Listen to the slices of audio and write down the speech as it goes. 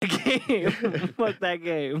game. Fuck that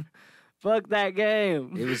game. Fuck that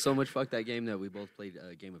game. It was so much fuck that game that we both played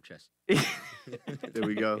a game of chess. There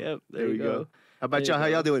we go. Yep, There we go. How about There y'all? you How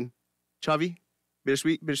y'all go. doing? Chavi?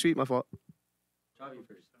 Bittersweet, my fault.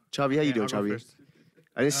 Chavi, how you doing, I'll go Chavi? first.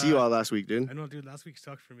 I didn't see you all last week, dude. I know, dude. Last week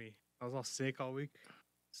sucked for me. I was all sick all week,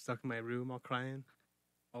 stuck in my room, all crying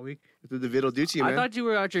all week. What did the Vidal do to you, I man? thought you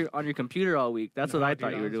were on your computer all week. That's what No, I dude,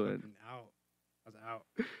 thought you were was doing. fucking Out. I was out.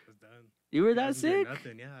 I was done. You were I that didn't do sick?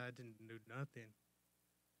 Nothing. Yeah, I didn't do nothing.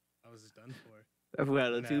 I was just done for. I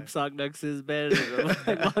forgot a Nah. tube sock next to his bed and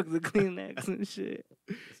a box of Kleenex and shit.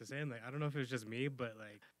 It's the same. Like I don't know if it was just me, but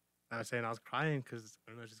like I was saying, I was crying because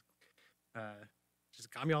I don't know, just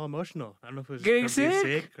got me all emotional. I don't know if it was Getting just from being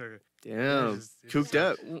sick? sick or Damn. it's Cooped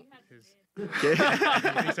up. You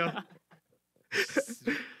think so?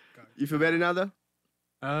 You feel better now, though?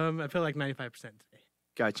 I feel like 95% today.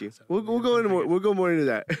 Got you. So, We'll yeah, go into more. good. We'll go more into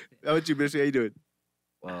that. How about you, Bittersweet? How you doing?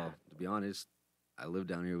 Well, to be honest, I lived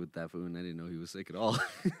down here with that fool and I didn't know he was sick at all.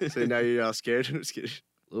 So now you're all scared. I'm just kidding.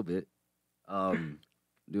 A little bit.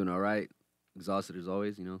 Doing all right. Exhausted as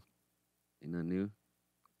always, you know. Ain't nothing new.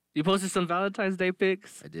 You posted some Valentine's Day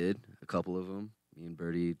pics. I did a couple of them. Me and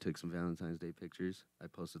Birdie took some Valentine's Day pictures. I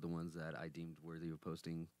posted the ones that I deemed worthy of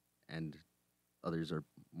posting, and others are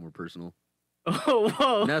more personal. Oh,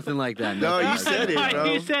 whoa. Nothing like that. No, nothing you like said it, that. bro.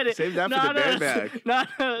 You said it. Save that for Not the band us. bag. Not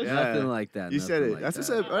us. Yeah. Nothing like that. You said nothing it. like That's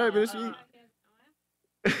that. what's up. All right, Bittersweet.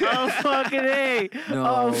 Oh, fucking A. No,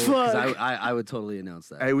 Oh, 'cause fuck. I would totally announce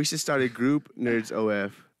that. Hey, we should start a group, Nerds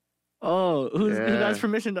OF. Oh, who Yeah. has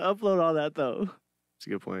permission to upload all that, though? That's a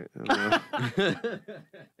good point. I don't know.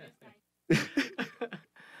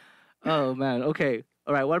 Oh, man. Okay.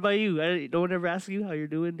 All right. What about you? No one ever asks you how you're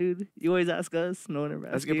doing, dude? You always ask us. No one ever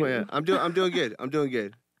asks That's a good you. point. Yeah. I'm doing good. I'm doing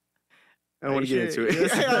good. I don't Are want to you get into sure?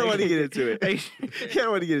 it. I don't want to get into it. Are I you sure?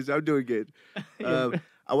 don't want to get into it. I'm doing good.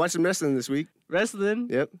 I watched some wrestling this week. Wrestling?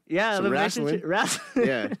 Yep. Yeah. Some elimination wrestling. wrestling.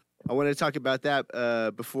 Yeah. I wanted to talk about that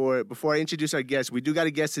before I introduce our guest. We do got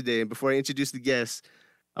a guest today, and before I introduce the guest,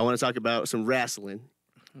 I want to talk about some wrestling.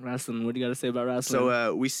 Wrestling. What do you got to say about wrestling?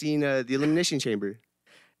 So we seen the Elimination Chamber.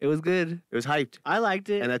 it was good. It was hyped, I liked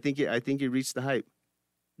it. and I think it reached the hype.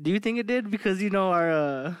 Do you think it did? Because, you know,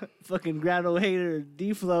 our fucking grand old hater,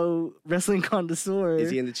 D-Flow, wrestling connoisseur. Is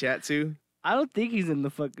he in the chat too? I don't think he's in the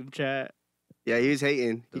fucking chat. Yeah, he was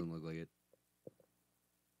hating. Doesn't look like it.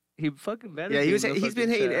 He fucking better. Yeah, be he's in the been fucking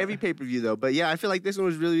hating chat. every pay per view though. But yeah, I feel like this one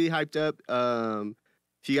was really hyped up.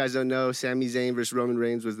 If you guys don't know, Sami Zayn versus Roman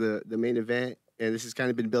Reigns was the main event, and this has kind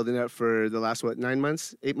of been building up for the last 9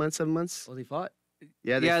 months, 8 months, 7 months. Oh, they fought?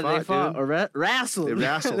 Yeah, they They fought dude. or wrestled. They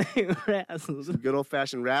wrestled. They wrestled. Some good old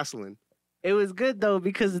fashioned wrestling. It was good though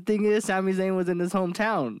because the thing is, Sami Zayn was in his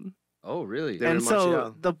hometown, Oh, really? They were and in so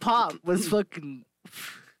Montreal. the pop was fucking.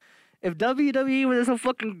 If WWE was so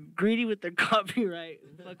fucking greedy with their copyright,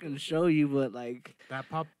 fucking show you, but like, That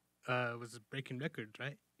pop was breaking records,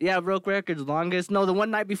 right? yeah, broke records, longest. No, the one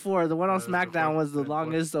night before, the one on was the SmackDown fourth- was the the fourth.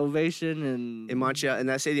 longest ovation In Montreal, and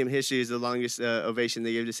that stadium history is the longest ovation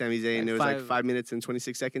they gave to Sami Zayn. Like It was like 5 5 minutes and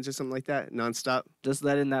 26 seconds or something like that, nonstop. just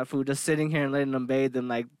letting that food, just sitting here and letting them bathe and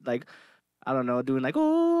like I don't know, doing like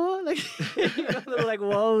oh like you know, little, like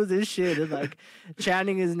whoas and shit and like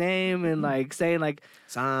chanting his name and like saying like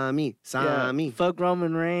Sami, yeah, Sami. fuck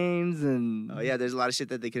Roman Reigns and Oh yeah, there's a lot of shit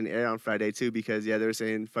that they can air on Friday too because they were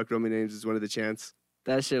saying fuck Roman Reigns is one of the chants.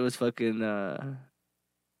 that shit was fucking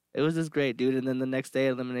it was just great, dude. And then the next day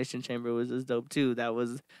Elimination Chamber was just dope too. That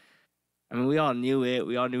was, I mean, we all knew it.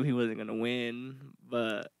 We all knew he wasn't gonna win,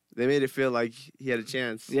 but They made it feel like he had a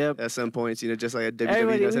chance. Yep. At some points, just like a WWE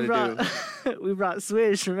everybody knows how we to do. brought we brought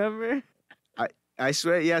Swish, remember? I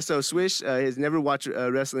swear, yeah. So Swish has never watched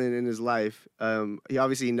wrestling in his life. He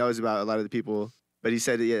obviously knows about a lot of the people, but he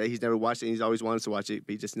said he's never watched it. And he's always wanted to watch it,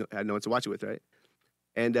 but he just had no one to watch it with, right?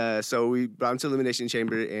 And so we brought him to Elimination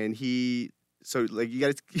Chamber, and so like you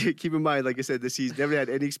got to keep in mind, like I said, he's never had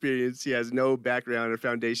any experience. He has no background or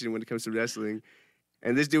foundation when it comes to wrestling.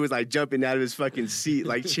 And this dude was like jumping out of his fucking seat,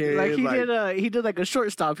 like cheering. Like he did like a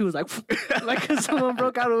shortstop. He was like like someone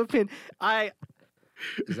broke out of a pin.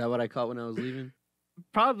 Is that what I caught when I was leaving?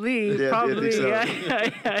 Probably, Yeah, I think so.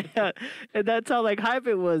 yeah. And that's how like hype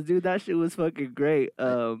it was, dude. That shit was fucking great.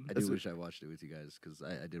 I do wish I watched it with you guys because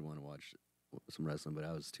I did want to watch some wrestling, but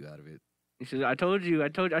I was too out of it. I told you. I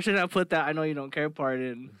shouldn't have put that I know you don't care part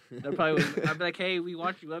in. That probably was, I'd be like, hey, we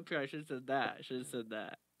want you up here. I should have said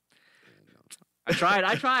that. I tried,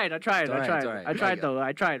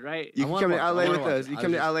 right? You I can wanna come to watch it. I LA wanna with watch us. it. You I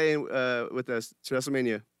come to just- LA with us to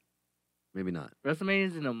WrestleMania. Maybe not.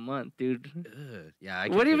 WrestleMania's in a month, dude. Yeah, I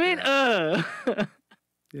can't What do you pay mean? for that.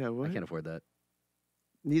 Yeah, what? I can't afford that.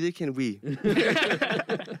 Neither can we.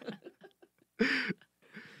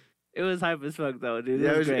 It was hype as fuck though, dude.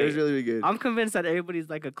 Yeah, It was it great. was really, really good. I'm convinced that everybody's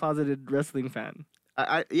like a closeted wrestling fan.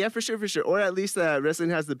 Yeah, for sure. Or at least wrestling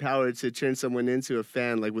has the power to turn someone into a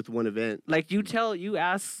fan, like with one event. Like you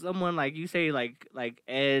ask someone, like you say like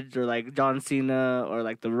Edge or like John Cena or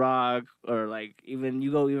like The Rock or like even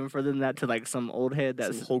you go even further than that to like some old head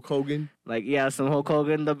that's Some Hulk Hogan. like some Hulk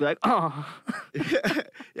Hogan. They'll be like, oh,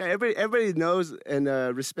 Yeah, everybody knows and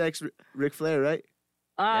respects Ric Flair, right?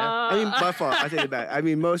 I mean, my fault. I take it back. I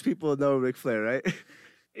mean, most people know Ric Flair, right?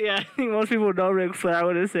 yeah, I think most people know Ric Flair. I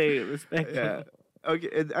wouldn't say respect. Yeah. him.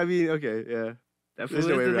 Okay. I mean, okay. Yeah. That fool There's is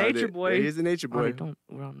no way the around nature it. boy. Yeah, he's the nature Oh, they boy. don't.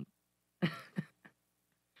 We're on.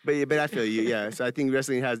 But I feel you. Yeah. So I think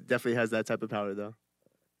wrestling definitely has that type of power, though,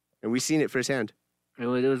 and we've seen it firsthand. It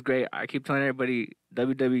was great. I keep telling everybody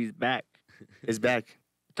WWE's back. It's back.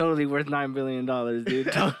 Totally worth $9 billion,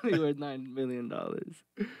 dude. Totally worth $9 billion.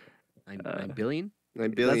 9 billion? $9 That's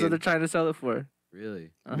what billion. they're trying to sell it for.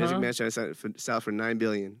 Really? Magic Uh-huh. Man's trying to sell for $9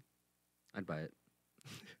 billion. I'd buy it.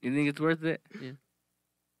 You think it's worth it? Yeah.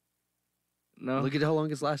 No. Look at how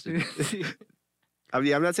long it's lasted.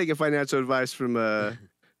 I'm not taking financial advice from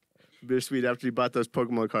Bittersweet after he bought those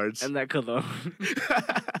Pokemon cards. and that cologne.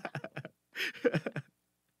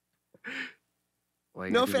 Why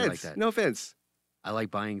you No gotta do me offense. Like that? No offense. I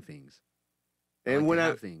like buying things. I And like when to I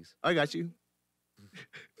have things. got you.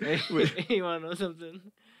 You want to know something?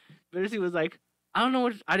 Bittersweet was like, I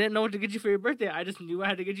didn't know what to get you for your birthday. I just knew I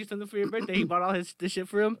had to get you something for your birthday. He bought all the shit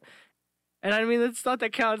for him. And I mean, it's not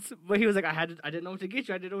that counts, but he was like, I didn't know what to get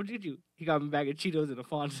you. I didn't know what to get you. He got me a bag of Cheetos and a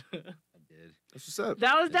font. I did. That's what's up.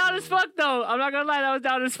 That was down as fuck, though. I'm not gonna lie, that was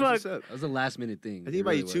down as fuck. That's what's up. That was a last minute thing. I think he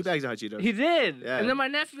bought you 2 bags of hot Cheetos. He did. Yeah. And then my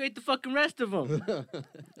nephew ate the fucking rest of them.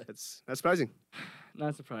 That's surprising.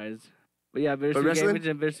 Not surprised. But yeah, Bittersweet wrestling? Gaming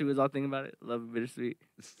and Bittersweet was all thinking about it. Love Bittersweet.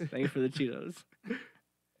 Thank you for the Cheetos.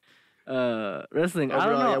 Wrestling. I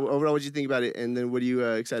don't Overall, know. yeah, overall, what do you think about it? And then what are you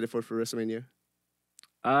excited for WrestleMania?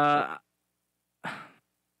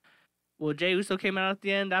 Well, Jey Uso came out at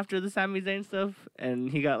the end after the Sami Zayn stuff, and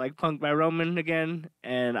he got like punked by Roman again.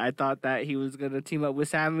 And I thought that he was gonna team up with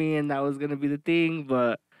Sami, and that was gonna be the thing.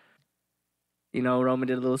 But you know, Roman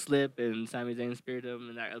did a little slip, and Sami Zayn speared him,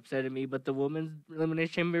 and that upset me. But the women's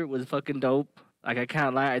elimination chamber was fucking dope. Like I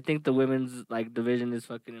can't lie, I think the women's like division is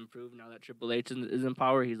fucking improved now that Triple H is in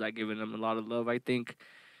power. He's like giving them a lot of love, I think,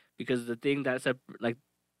 because the thing that's like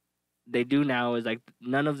they do now is like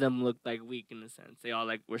none of them look like weak in a sense. They all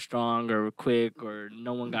like were strong or quick, or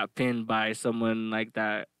no one got pinned by someone like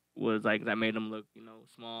that was like that made them look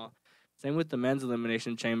small. Same with the men's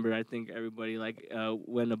elimination chamber. I think everybody like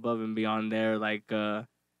went above and beyond there. Like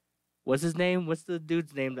what's his name? What's the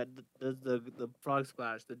dude's name that does the frog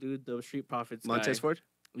splash? The Street Profits guy. Montez Ford?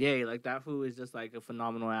 Yeah, like that fool is just like a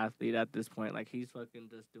phenomenal athlete at this point. Like he's fucking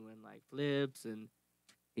just doing like flips and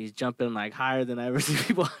he's jumping like higher than I ever seen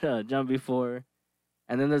people jump before.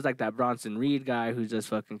 And then there's like that Bronson Reed guy who's just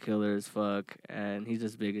fucking killer as fuck, and he's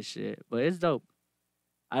just big as shit. But it's dope.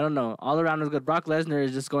 I don't know. All around is good. Brock Lesnar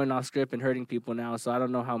is just going off script and hurting people now, so I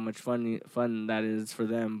don't know how much fun that is for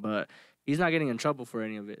them. But he's not getting in trouble for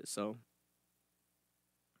any of it. So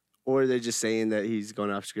Or they're just saying that he's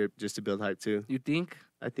going off script just to build hype too. you think?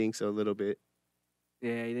 I think so, a little bit.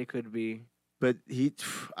 Yeah, they could be. But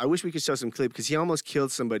I wish we could show some clip because he almost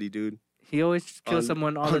killed somebody, dude. He always kills On-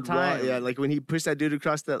 someone all the on Raw. time. Yeah, like when he pushed that dude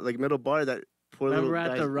across that like middle bar, that poor Remember little at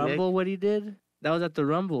guy's the neck. Rumble what he did? That was at the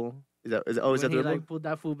Rumble. Is that When the he Rumble? like pulled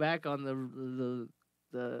that fool back on the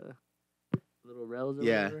little rails or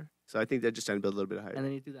Yeah. whatever. So I think they're just trying to build a little bit of hype. And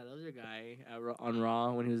then he threw that other guy on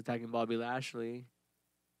Raw when he was attacking Bobby Lashley.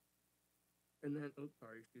 And then, oops,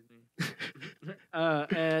 sorry, excuse me.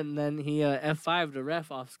 And then he F5'd the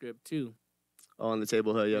ref off script too. Oh, on the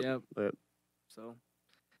table, huh? Yep. Yep. So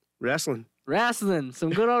Wrestling. wrestling,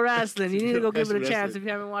 some good old wrestling. You need to go give it a Wrestling. chance. If you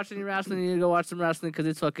haven't watched any wrestling, you need to go watch some wrestling because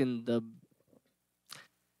it's fucking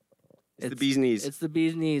It's the bee's knees. It's the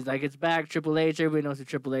bee's knees. Like it's back. Triple H. Everybody knows who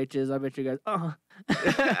Triple H is. I bet you guys.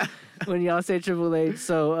 When y'all say Triple H,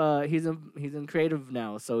 so he's in creative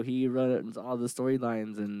now. So he runs all the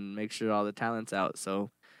storylines and makes sure all the talent's out.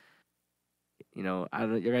 So you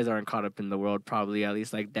guys aren't caught up in the world probably. At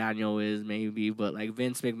least like Daniel is maybe, but like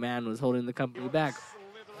Vince McMahon was holding the company back.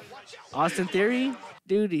 Austin Theory,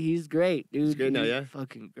 dude, he's great, dude. He's great now, yeah?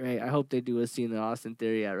 Fucking great. I hope they do a scene of Austin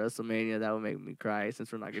Theory at WrestleMania. That would make me cry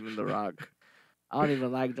since we're not getting The Rock. I don't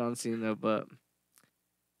even like John Cena, but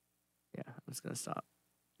yeah, I'm just gonna stop.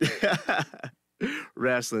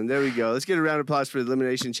 Wrestling. There we go. Let's get a round of applause for the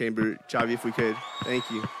Elimination Chamber, Chavi, if we could. Thank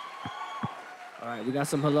you. All right, we got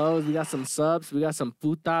some hellos, we got some subs, we got some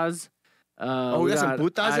putas. We got some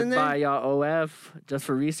putas in there? I'd buy y'all OF just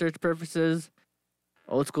for research purposes.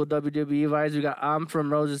 Old school WWE vibes. We got I'm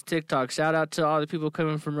from Rose's TikTok. Shout out to all the people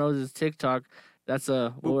coming from Rose's TikTok. That's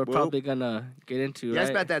what we're Whoop, whoop. probably gonna get into. Yeah, right? it's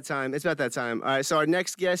about that time. It's about that time. All right, so our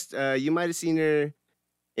next guest, you might have seen her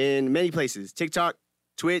in many places: TikTok,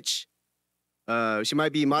 Twitch. She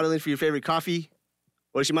might be modeling for your favorite coffee,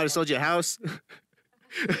 or she might have sold you a house.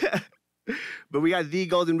 But we got the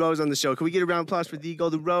Golden Rose on the show. Can we get a round of applause for the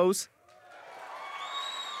Golden Rose?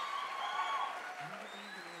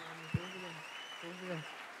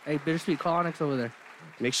 Hey, Bittersweet, call Onyx over there.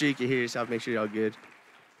 Make sure you can hear yourself. Make sure you're all good.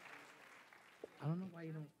 I don't know why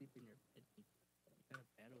you don't sleep in your bed. You got a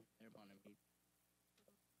bed over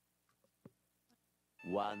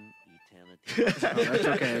there, One eternity. Oh, that's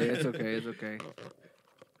okay. It's okay. It's okay.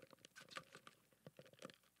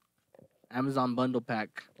 Amazon bundle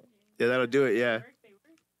pack. Yeah, that'll do it. Yeah,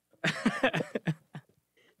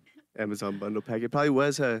 Amazon bundle pack. It probably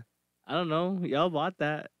was a I don't know. Y'all bought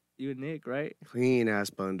that. You and Nick, right? clean ass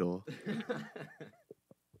bundle.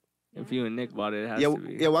 If you and Nick bought it, it has Yeah, to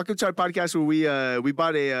be. yeah. Welcome to our podcast where we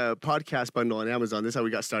bought a podcast bundle on Amazon. That's how we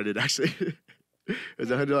got started. Actually, it was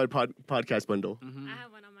a $100 podcast bundle. Mhm. I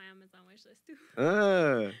have one on my Amazon wish list too.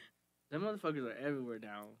 Them motherfuckers are everywhere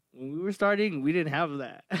now. When we were starting, we didn't have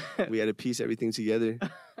that. We had to piece everything together.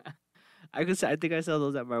 I think I sell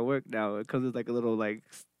those at my work now. It comes with like a little like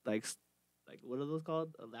what are those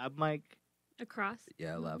called? A lab mic? Across.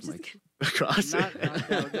 Yeah, laugh Just mic. kidding. Across. Not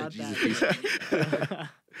that. Not Jesus that.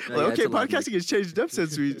 No, Well, yeah, okay, it's a lav mic. podcasting has changed up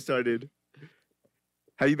since we started.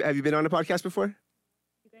 Have you been on a podcast before?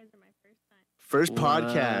 You guys are my first time. First What?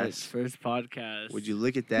 podcast. First podcast. Would you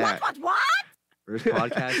look at that? First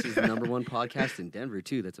podcast is the #1 podcast in Denver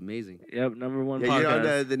too. That's amazing. Yep, number one Yeah, podcast. you're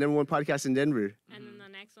on the #1 podcast in Denver. And then the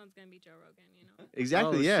next one's gonna be Joe Rogan. You know.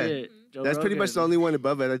 Exactly. Oh, yeah. shit. Mhm. Joe That's pretty much the Rogan. only one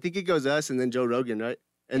above it. I think it goes us and then Joe Rogan, right?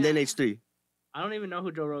 And then Yeah. H3. I don't even know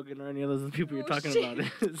who Joe Rogan or any of those people you're Oh, talking shit. about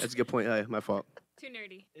is. That's a good point. My fault. Too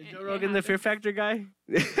nerdy. Is It- Joe it Rogan the Fear happens. Factor guy?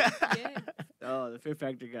 Yeah. Oh, the Fear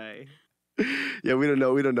Factor guy. Yeah, we don't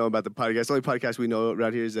know. We don't know about the podcast. The only podcast we know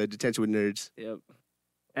around here is Detention with Nerds. Yep.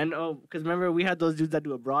 And because remember we had those dudes that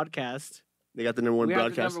do a broadcast. They got the #1 we had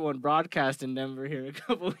the broadcast. #1 broadcast in Denver here a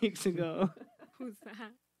couple weeks ago. Who's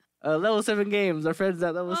that? Level 7 Games. Our friends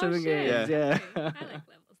at Level Oh, 7 shit. Games. Yeah. Okay. I like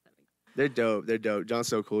level 7. They're dope. They're dope. John's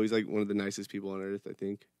so cool. He's like one of the nicest people on earth, I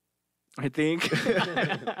think. I think.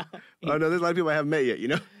 Oh no, there's a lot of people I haven't met yet. You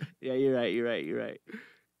know. Yeah, you're right.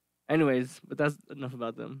 Anyways, but that's enough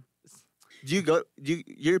about them. Do you go?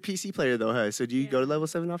 You're a PC player though, huh? So do you go to Yeah. Level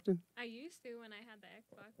 7 often? I used to when I had the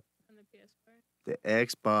Xbox and the PS4 The because they had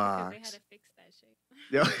Xbox. to fix that shit.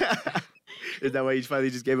 Yeah. Is that why you finally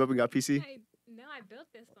just gave up and got PC? I built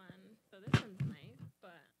this one, so this one's nice.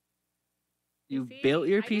 But You PC, built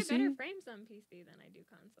your I get better PC? frames on PC than I do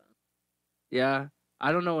console. Yeah.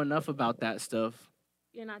 I don't know enough about that stuff.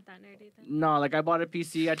 You're not that nerdy then. No, like I bought a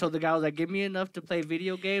PC. I told the guy, I was like, give me enough to play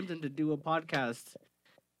video games and to do a podcast.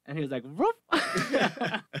 And he was like, "Whoop."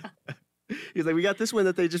 He's like, we got this one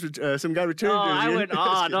that they just some guy returned. Oh, it I again." went,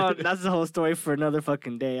 oh, no, that's the whole story for another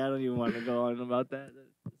fucking day. I don't even want to go on about that.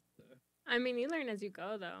 I mean, you learn as you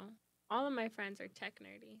go, though. All of my friends are tech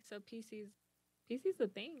nerdy, so PC's the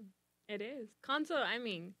thing. It is console. I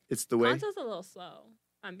mean, It's the way. console's a little slow.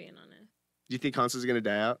 If I'm being honest. Do you think consoles are gonna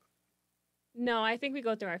die out? No, I think we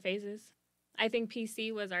go through our phases. I think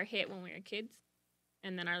PC was our hit when we were kids,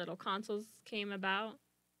 and then our little consoles came about,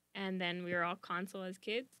 and then we were all console as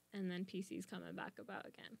kids, and then PC's coming back about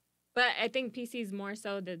again. But I think PC's more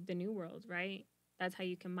so the new world, right? That's how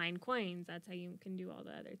you can mine coins. That's how you can do all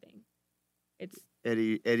the other things. It's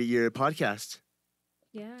Edit your podcast.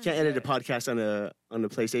 yeah. You can't edit a podcast on a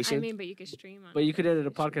PlayStation. I mean, but you could stream on. But you could edit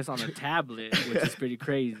a PlayStation. podcast on a tablet, which is pretty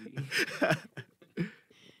crazy.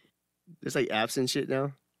 There's like apps and shit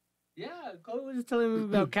now. Yeah, Chloe was just telling me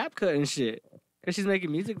about CapCut and shit. Because she's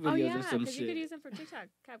making music videos Oh yeah, or some because you could shit. use them for TikTok,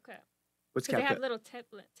 CapCut. What's Because they have CapCut? little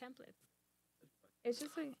templates. It's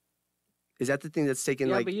just like. Is that the thing that's taking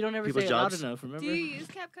Yeah, like? but you don't ever say people's it loud jobs? enough, remember? Do you use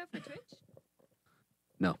CapCut for Twitch?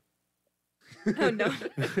 No. Oh no,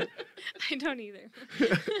 I don't either.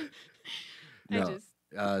 No. I just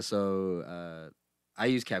I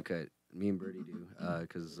use CapCut. Me and Birdie do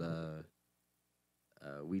because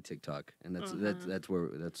we TikTok, and that's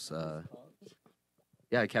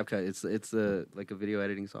yeah, CapCut. It's like a video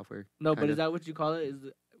editing software. No, but kinda. is that what you call it? Is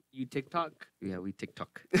it, you TikTok? Yeah, we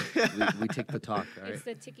TikTok. we tick the talk. All right. it's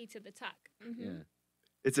the ticky to the talk. Mm-hmm. Yeah.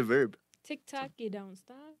 It's a verb. TikTok, you don't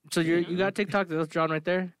stop. So you got TikTok? That's John right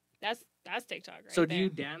there. That's TikTok right So there. do you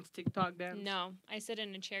dance TikTok dance? No, I sit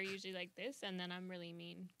in a chair usually like this, and then I'm really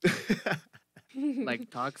mean. Like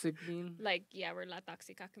toxic mean? like yeah, we're La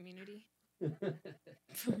Toxica community.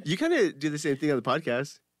 You kind of do the same thing on the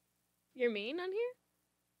podcast. You're mean on here?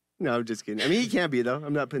 No, I'm just kidding. I mean, he can't be though.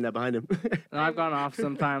 I'm not putting that behind him. And I've gone off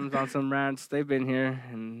sometimes on some rants. They've been here,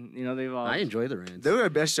 and they've all. I enjoy the rants. They were our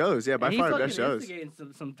best shows. Yeah, by And he far our best fucking shows. instigates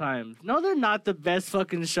them sometimes. No, they're not the best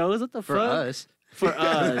fucking shows. What the For fuck? us. For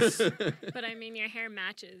us. But I mean, your hair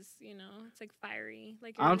matches. It's like fiery.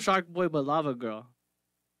 Like I'm your- Shark Boy, but Lava Girl.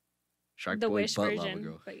 Shark the Boy, Wish butt lava version.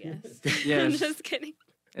 girl. But yes. Yes. I'm just kidding.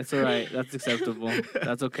 It's all right. That's acceptable.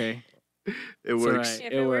 That's okay. It It's works. alright. If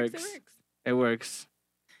It it works, works. it works. It works.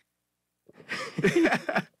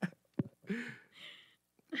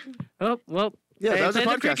 Oh, well. Yeah, hey, that was a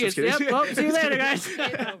play the podcast. Just crickets. kidding. Yep. Well, see you later, guys.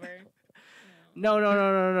 It's over.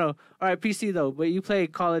 No. All right, PC though. But you play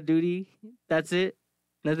Call of Duty. That's it.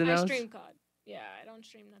 Nothing I else. stream COD. Yeah, I don't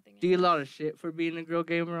stream nothing Do you get a else. lot of shit for being a girl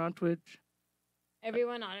gamer on Twitch?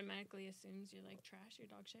 Everyone automatically assumes you're like trash, you're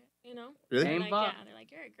dog shit, Really? They're Aimbot? like, yeah, they're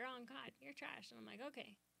like, you're a girl on COD, you're trash. And I'm like,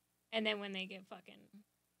 okay. And then when they get fucking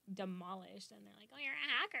demolished and they're like, oh, you're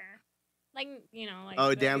a hacker. Like, like.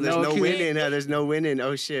 Oh the- damn! There's No no kidding. winning. There's no winning.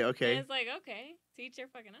 Oh shit. And Okay. it's like, okay, teach your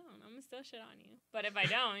fucking own. I'm gonna still shit on you. But if I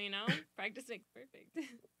don't, practice makes perfect.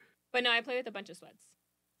 But no, I play with a bunch of sweats.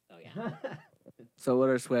 So yeah. So what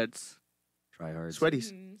are sweats? Try hard.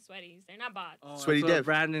 Sweaties. Sweaties. They're not bots. Sweaty that's what Dev.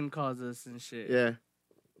 Brandon calls us and shit. Yeah.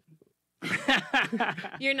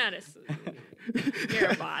 You're not a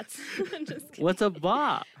you're a bot. I'm just kidding. What's a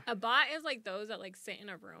bot? A bot is like those that like sit in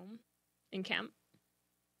a room in camp.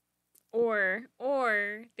 Or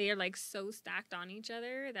they are like so stacked on each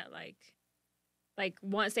other that like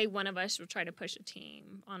one of us will try to push a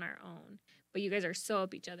team on our own. But you guys are so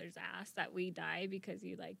up each other's ass that we die because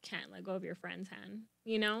you like can't let go of your friend's hand.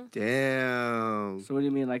 Damn. So what do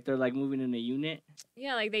you mean? Like they're like moving in a unit?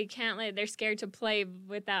 Yeah, like they can't they're scared to play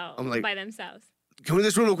without I'm like- by themselves. Come in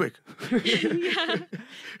this room real quick. Yeah.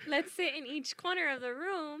 Let's sit in each corner of the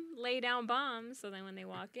room, lay down bombs, so then when they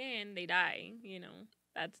walk in, they die.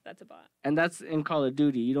 That's a bot. And that's in Call of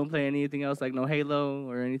Duty. You don't play anything else like no Halo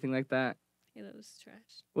or anything like that. Halo's trash.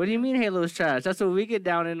 What do you mean Halo's trash? That's what we get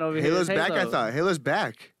down in over here. Halo's is back. I Halo. thought Halo's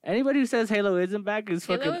back. Anybody who says Halo isn't back is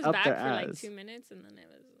Halo fucking was up back their for ass. like 2 minutes and then it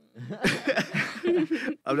was.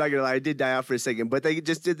 I'm not gonna lie. I did die out for a second, but they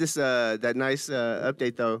just did this that nice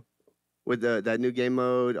update though, with that new game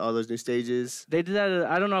mode, all those new stages. They did that.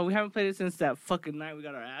 I don't know. We haven't played it since that fucking night we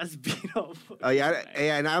got our ass beat up. Oh yeah,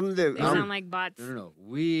 and I'm the. They I'm- sound like bots. No.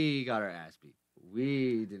 We got our ass beat.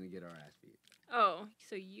 We didn't get our ass beat. Oh,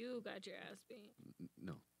 so you got your ass beat.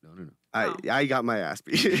 No. I got my ass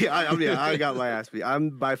beat. I got my ass beat.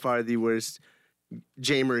 I'm by far the worst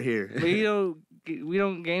gamer here. We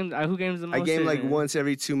don't game. Who games the most? I game like here? once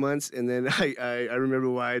every 2 months, and then I remember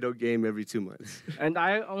why I don't game every 2 months. And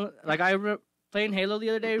playing Halo the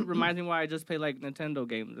other day reminds me why I just play like Nintendo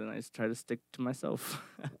games and I just try to stick to myself.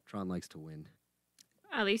 Tron likes to win.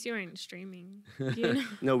 At least you weren't streaming. You know?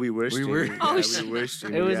 No, we were. We were. Streaming. Oh, Yeah, shit. we were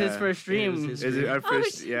streaming. It was yeah. his first stream. his Is it our Oh,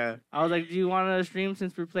 first? shit. Yeah. I was like, "Do you want to stream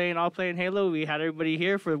since we're all playing Halo? We had everybody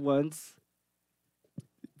here for once."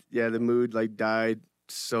 Yeah, the mood like died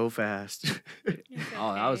so fast. It's Oh,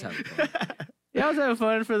 I was okay. having fun. Yeah, I was having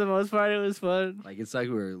fun for the most part. It was fun. Like it's like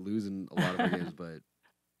we were losing a lot of our games, but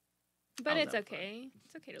But was it's that fun. okay.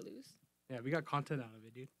 It's okay to lose. Yeah, we got content out of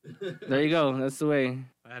it, dude. There you go. That's the way.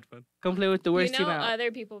 I had fun. Come play with the worst team out. Other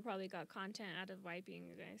people probably got content out of wiping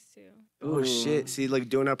you guys too. Oh shit! See, like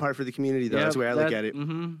doing our part for the community though. That's the way I look at it.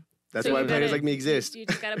 Mm-hmm. That's So why you players gotta- like me exist. You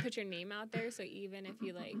just gotta put your name out there, so even if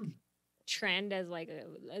you like trend as like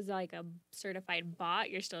a certified bot,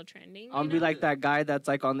 you're still trending. I'll be like that guy that's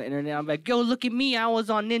like on the internet. I'm like, yo, look at me. I was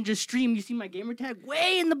on Ninja Stream. You see my gamer tag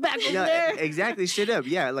way in the back over No, there. exactly. Shit up.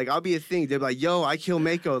 Yeah, like I'll be a thing. They're like, yo, I kill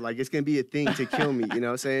Mako. Like it's gonna be a thing to kill me. You know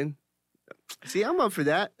what I'm saying? See, I'm up for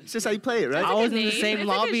that. It's just how you play it, right? I a was good in the name. same That's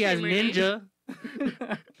a good lobby as streamer name.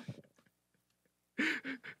 Ninja.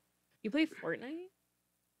 You play Fortnite?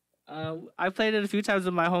 I played it a few times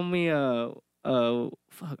with my homie.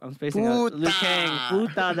 Fuck, I'm spacing out. Liu Kang.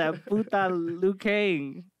 Puta. That puta Liu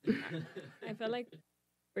Kang. I feel like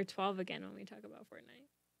we're 12 again when we talk about Fortnite.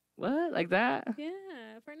 What? Like that? Yeah,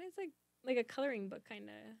 Fortnite's like a coloring book kind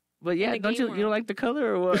of. But yeah, the don't game you don't world. like the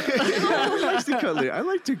color or what? I like to color. I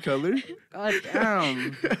like to color. God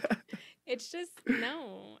damn. It's just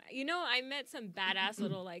no. I met some badass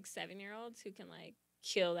little like 7-year-olds who can like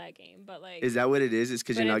kill that game, but like Is that what it is? It's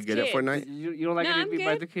because But you're not it's good at kids. Fortnite. You don't like No, getting I'm beat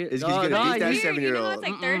by good. the kid? It's 'cause you gotta beat that weird. 7-year-old. It's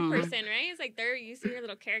like Mm-mm. third person, right? It's like you see your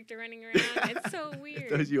little character running around. It's so weird.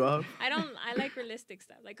 Throws you off. I like realistic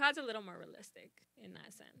stuff. Like COD's a little more realistic in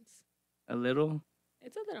that sense. A little?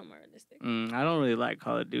 It's a little more realistic. I don't really like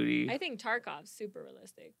Call of Duty. I think Tarkov's super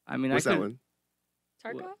realistic. I mean, What's I that could, one?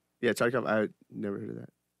 Tarkov? Yeah, Tarkov. I never heard of that.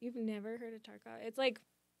 You've never heard of Tarkov? It's like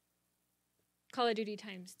Call of Duty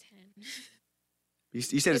times 10. You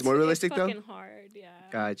said it's more realistic it's though. fucking hard, yeah.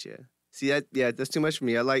 Gotcha. See that? Yeah, that's too much for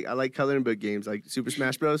me. I like coloring book games like Super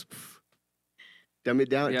Smash Bros. Dumb it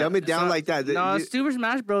down. Yeah, Dumb it it's down not- like that. No, Super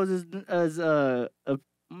Smash Bros is I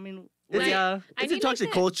mean, It's- yeah. I It's a need, like, toxic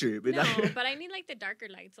the- culture, but No, but I need like the darker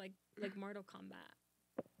lights, like Mortal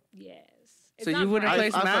Kombat. Yes. It's So not you wouldn't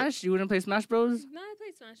bright. play I- Smash? You wouldn't play Smash Bros? No, I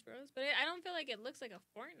played Smash Bros, but I don't feel like it looks like a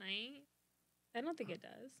Fortnite. I don't think it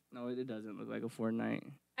does. No, it doesn't look like a Fortnite.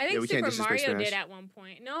 I think we can't Super disrespect Mario Smash. did at one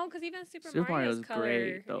point. No, because even Super Super Mario's Mario's color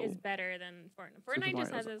great, though. is better than Fortnite. Super Fortnite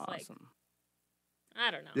just has Mario's this like awesome. I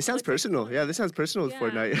don't know. this sounds Looks like personal. fun. Yeah, this sounds personal with Yeah,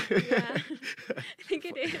 Fortnite. yeah. I think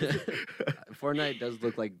it is. Fortnite does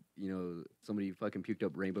look like, somebody fucking puked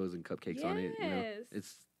up rainbows and cupcakes on it. Yes.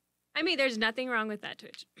 It's I mean, there's nothing wrong with that,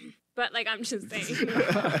 Twitch. But like, I'm just saying,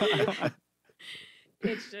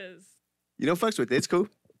 it's just Fucks with it. It's cool.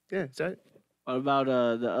 Yeah, it's alright. What about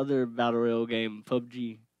the other battle royale game,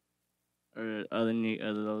 PUBG, or other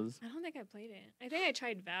those? I don't think I played it. I think I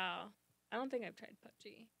tried Val. I don't think I've tried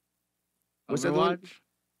PUBG. What's that one? Overwatch?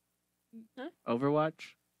 Huh? Overwatch?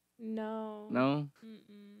 No. No.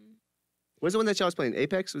 Mm-mm. What's the one that y'all was playing?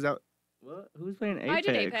 Apex was out? What? Who's playing Apex? I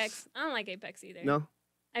did Apex. I don't like Apex either. No.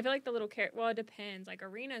 I feel like the little character. Well, it depends. Like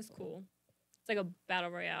Arena's cool. It's like a battle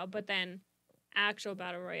royale, but then actual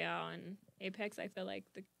battle royale and Apex, I feel like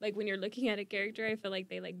when you're looking at a character, I feel like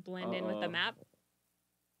they like blend in with the Uh-oh. map.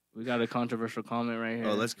 We got a controversial comment right here.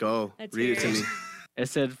 Oh, let's go. Let's Read it to hear me. it. It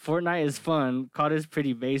said Fortnite is fun. COD is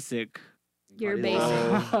pretty basic. You're Party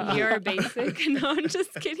basic. Oh. You're basic. No, I'm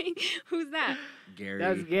just kidding. Who's that? Gary.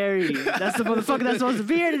 That's Gary. That's the motherfucker that's supposed to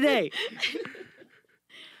be here today.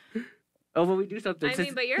 Oh, but we do something. I Since-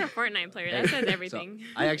 mean, but you're a Fortnite player. That says everything.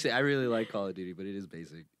 I really like Call of Duty, but it is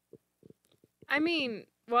basic. I mean,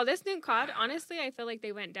 well, this new COD, honestly, I feel like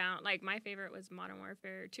they went down. Like, my favorite was Modern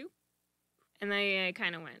Warfare 2. And they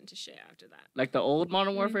kind of went to shit after that. like the old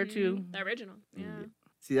Modern Warfare 2. Mhm. The original. Yeah.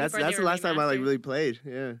 See, that's Before they the were last time I remastered. really played.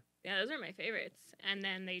 Yeah. Yeah, those are my favorites. And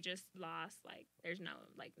then they just lost, like, there's no,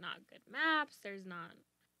 like, not good maps. There's not,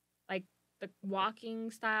 like, the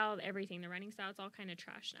walking style, everything, the running style, it's all kind of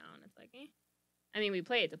trash now. And it's like, eh. I mean, we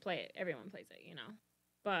play it to play it. Everyone plays it,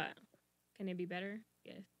 But can it be better?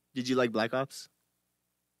 Yes. Did you like Black Ops?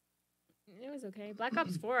 It was okay. Black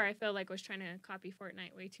Ops 4, I feel like, was trying to copy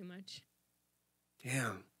Fortnite way too much.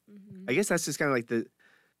 Damn. Hmm I guess that's just kind of like the.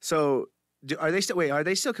 So, are they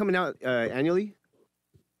still coming out annually?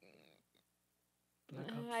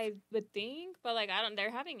 I would think, but like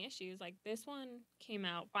they're having issues. Like this one came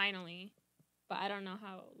out finally, but I don't know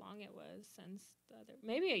how long it was since the other.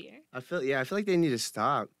 Maybe a year. I feel like they need to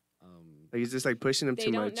stop. Like it's just like pushing them They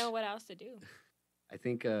too don't much. know what else to do. I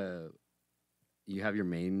think you have your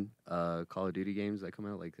main Call of Duty games that come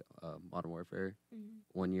out, like Modern Warfare, Mhm.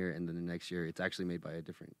 one year, and then the next year it's actually made by a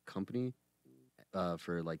different company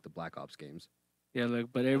for like the Black Ops games. Yeah,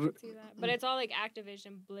 look, but I could see that. But it's all like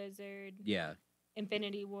Activision, Blizzard, Yeah,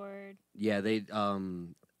 Infinity Ward. yeah. They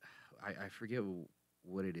I forget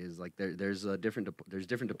what it is. Like there's different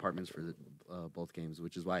departments for both games,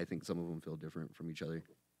 which is why I think some of them feel different from each other.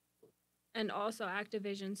 And also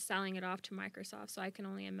Activision selling it off to Microsoft, so I can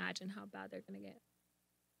only imagine how bad they're gonna get.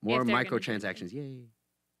 More they're gonna do microtransactions, yay!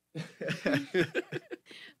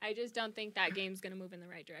 I just don't think that game's gonna move in the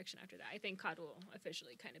right direction after that. I think COD will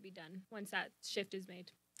officially kind of be done once that shift is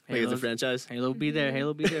made. Like it's a Halo's- franchise. Halo be there.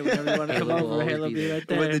 Halo be there whenever you want to come Halo will over. always Halo be be there. right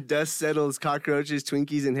When there. the dust settles, cockroaches,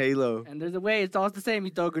 Twinkies, and Halo. And there's a way. It's all the same.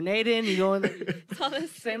 You throw a grenade in. You go in. It's all the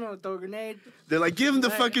Same one. Throw a grenade. They're like, give him the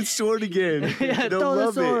Right. fucking sword again. Yeah, They'll throw the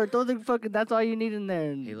love sword. it. Throw the fucking. That's all you need in there.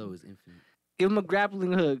 And Halo is infinite. give him a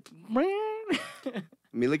grappling hook. I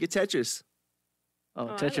mean, look at Tetris. Oh,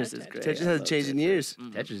 I Tetris love is great. Tetris I hasn't love changed in Tetris. years.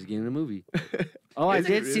 Mm. Tetris is getting a movie. Oh, I Is it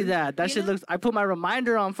did see really? that. That You shit know- looks. I put my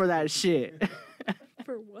reminder on for that shit.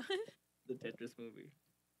 For what The Tetris movie.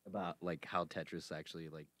 About like how Tetris actually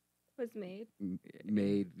like was made?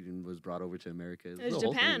 made and was brought over to America. It was the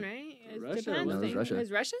whole Japan, thing. right? It was Russia. Japan's No, it was thing. Russia. It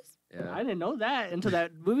was Russia's? Yeah. I didn't know that until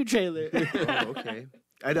that movie trailer. Oh, okay.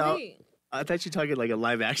 I know. Wait, I thought you were talking like a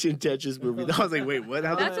live action Tetris movie. I was like, wait, what?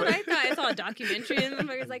 How the that's what fuck? I thought. I saw a documentary and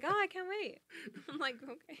the like, oh, I can't wait. I'm like,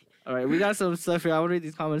 okay. All right, we got some stuff here. I want to read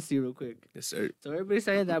these comments to you real quick. Yes, sir. So everybody's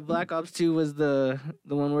saying that Black Ops 2 was the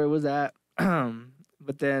one where it was at.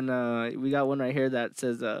 But then we got one right here that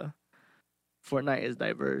says Fortnite is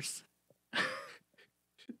diverse.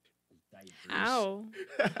 Ow.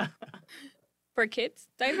 For kids,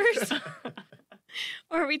 diverse?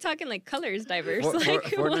 Or are we talking like colors diverse? Like,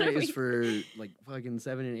 what are Fortnite we- is for like fucking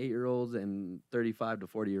 7 and 8 year olds and 35 to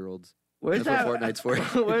 40 year olds. Where's That's that? what Fortnite's for.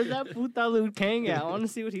 Where's that puta Liu Kang at? I want to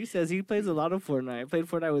see what he says. He plays a lot of Fortnite. I played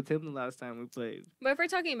Fortnite with him the last time we played. But if we're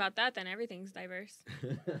talking about that, then everything's diverse.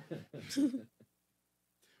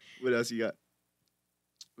 What else you got?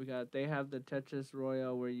 They have the Tetris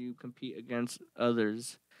Royale where you compete against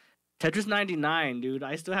others. Tetris 99, dude.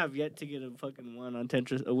 I still have yet to get a fucking win on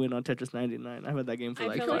Tetris 99. I've had that game for I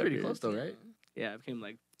like feel 5 like pretty years. close though, right? Yeah, I became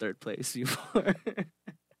like 3rd place before.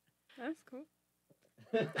 That's cool.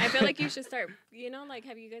 I feel like you should start. Like,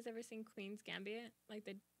 have you guys ever seen Queen's Gambit? Like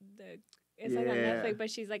the it's like on Yeah. Netflix, but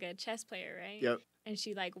she's like a chess player, right? Yep. And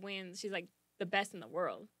she like wins. She's like the best in the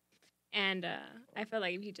world. And I feel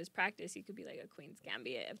like if you just practice, you could be like a Queen's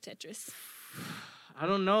Gambit of Tetris. I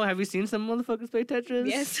don't know. Have you seen some motherfuckers play Tetris?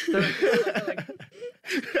 Yes.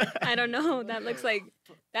 I don't know. That looks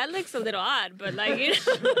a little odd, but like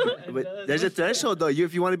But there's a threshold though.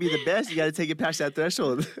 If you want to be the best, you got to take it past that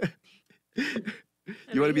threshold.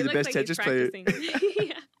 You wanna be the best Tetris player.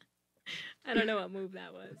 Yeah. I don't know what move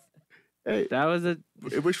that was, Hey, That was it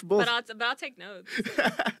works for both. but I'll take notes.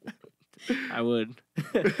 I would.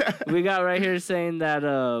 We got right here saying that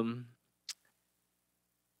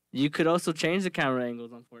you could also change the camera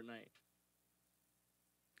angles on Fortnite.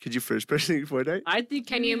 Could you first person Fortnite? I think.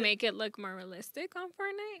 Can you need- make it look more realistic on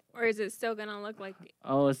Fortnite, or is it still gonna look like?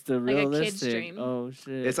 Oh, it's the like a kid's realistic. dream? Oh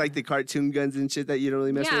shit. It's like the cartoon guns and shit that you don't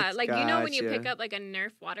really mess with. Yeah, like when you pick Gotcha. up like a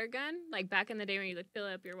Nerf water gun, like back in the day when you like fill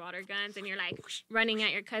up your water guns and you're like running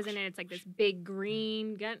at your cousin and it's like this big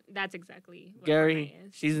green gun. That's exactly what Gary. Fortnite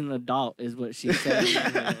is. She's an adult, is what she said.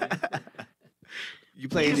 You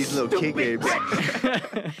playing these little kid games.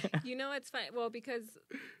 You know, it's fun. Well, because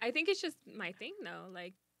I think it's just my thing though.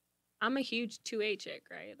 Like, I'm a huge 2A chick,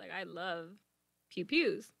 right? Like, I love pew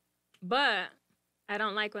pews, but I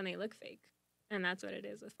don't like when they look fake, and that's what it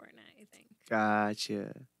is with Fortnite. I think.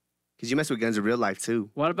 Gotcha. Because you mess with guns in real life too.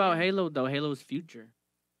 What about Halo though? Halo's future.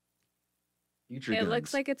 Future It guns.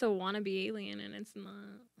 looks like it's a wannabe alien, and it's not.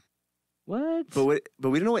 What? But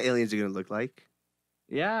we don't know what aliens are gonna look like.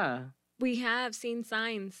 Yeah. We have seen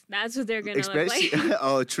signs. That's what they're gonna Especially, look like.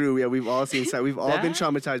 oh, true. Yeah, we've all seen signs. We've all been That?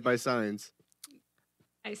 traumatized by signs.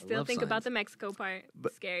 I still love think about signs. the Mexico part.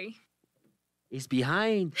 But- Scary. It's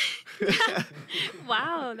behind.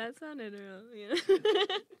 Wow, that sounded real. Yeah.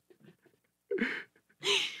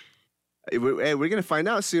 We're gonna find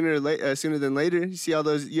out sooner than later. You see all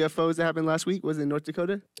those UFOs that happened last week? Was it in North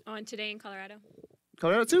Dakota, Oh, and today in Colorado.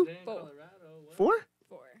 Colorado too? Four. 4?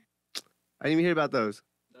 4. I didn't even hear about those.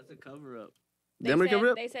 That's a cover up. Them are covered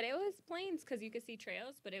up. They said it was planes because you could see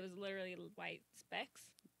trails, but it was literally white specks.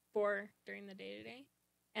 4 during the day today.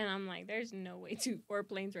 And I'm like, there's no way 4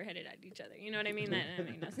 planes were headed at each other. You know what I mean? That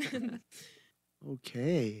made no sense.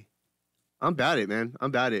 Okay, I'm about it, man. I'm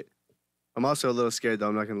about it. I'm also a little scared though.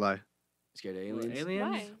 I'm not gonna lie. Scared of Aliens? aliens?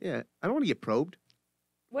 Why? Yeah, I don't want to get probed.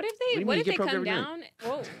 What if do you they mean what you if get they probed come every night?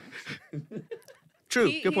 down? Whoa. True.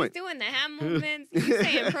 He- Good point. He's doing the hand movements. He's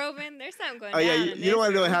saying probing. There's something going Oh yeah, down. you in don't this want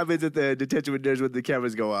to know what room. happens at the detention when the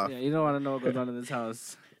cameras go off. Yeah, you don't want to know what goes on in this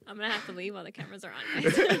house. I'm gonna have to leave while the cameras are on.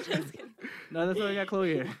 Guys. I'm just kidding. No, that's why we got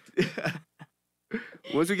Chloe here.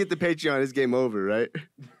 Once we get the Patreon, it's game over, right?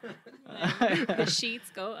 The sheets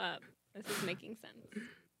go up. This is making sense.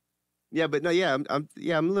 Yeah, but no, yeah, I'm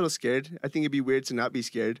a little scared. I think it'd be weird to not be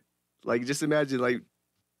scared. Like, just imagine, like,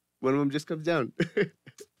 one of them just comes down.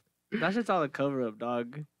 That shit's all a cover up,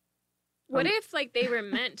 dog. What if like they were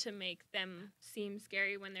meant to make them seem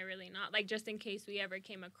scary when they're really not? Like just in case we ever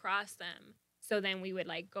came across them, so then we would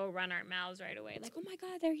like go run our mouths right away, like, oh my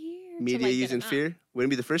god, they're here. to, Media like, get using 'em out. fear wouldn't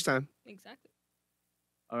be the first time. Exactly.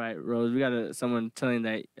 All right, Rose, we got someone telling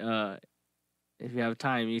that if you have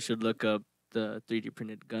time, you should look up the 3D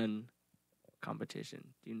printed gun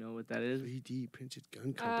competition. Do you know what that is? 3D printed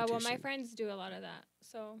gun competition. Well, my friends do a lot of that,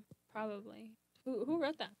 so probably. Who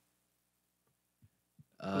wrote that?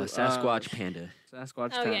 Sasquatch Panda.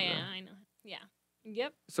 Sasquatch. Oh Panda. yeah, I know. Yeah.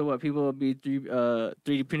 Yep. So what? People will be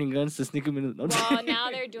 3D printing guns to sneak them in. No, Well,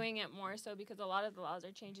 now they're doing it more so because a lot of the laws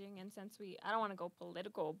are changing, and since I don't want to go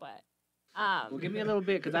political, but Well, give me a little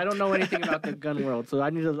bit because I don't know anything about the gun world, so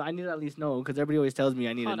I need to at least know because everybody always tells me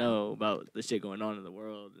I need Hold to on. know about the shit going on in the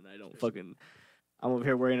world, and I don't fucking. I'm over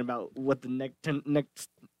here worrying about what the next.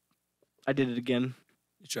 I did it again.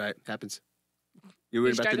 You try it. Happens. You're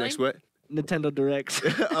worried You about the next what? Nintendo Directs.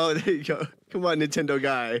 Oh, there you go. Come on, Nintendo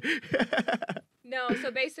guy. no. So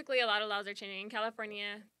basically, a lot of laws are changing in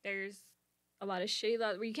California. There's a lot of shitty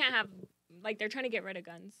laws where you can't have like they're trying to get rid of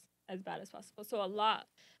guns as bad as possible. So a lot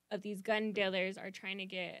of these gun dealers are trying to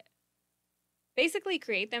basically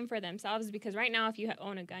create them for themselves because right now, if you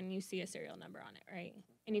own a gun, you see a serial number on it, right?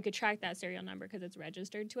 And you could track that serial number because it's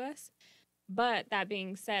registered to us. But that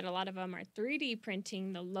being said, a lot of them are 3D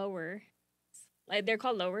printing the lower, like they're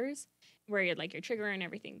called lowers, where you're like your trigger and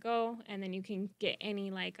everything go, and then you can get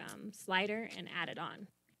any like slider and add it on,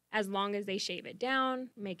 as long as they shave it down,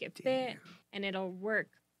 make it fit, and it'll work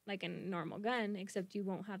like a normal gun, except you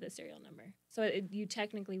won't have the serial number. So you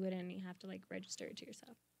technically wouldn't have to like register it to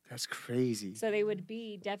yourself. That's crazy. So they would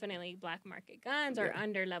be definitely black market guns or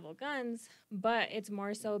under level guns, but it's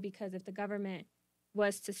more so because if the government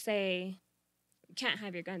was to say, you can't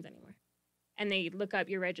have your guns anymore, and they look up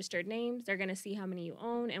your registered names, they're going to see how many you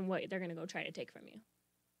own and what they're going to go try to take from you.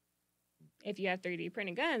 If you have 3D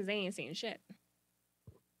printed guns, they ain't seeing shit.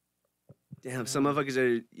 Damn, some motherfuckers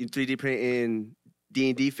are 3D printing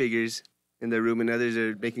D&D figures in their room, and others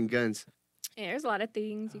are making guns. Yeah, there's a lot of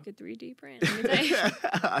things you could 3D print. Let me tell you.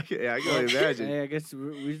 I can only imagine. Hey, I guess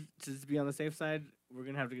we just to be on the safe side, we're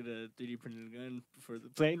gonna have to get a 3D printed gun for the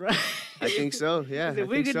plane ride. I think so. Yeah, 'Cause I if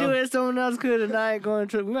we think could so. do it, someone else could, and I ain't going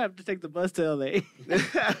to. We might have to take the bus to LA.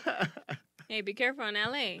 Hey, be careful in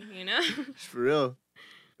LA, you know? For real.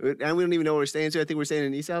 And we don't even know where we're staying. So I think we're staying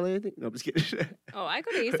in East LA. I think. No, I'm just kidding. Oh, I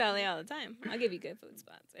go to East LA all the time. I'll give you good food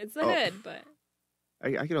spots. It's the Oh. hood, but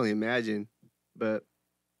I can only imagine, but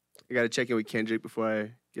I gotta check in with Kendrick before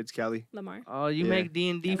I get to Cali. Lamar. Oh, you Yeah. make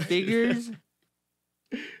D&D figures?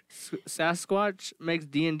 Sasquatch makes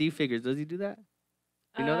D&D figures. Does he do that?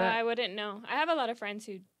 You know that? I wouldn't know. I have a lot of friends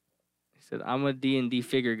who. He said, "I'm a D&D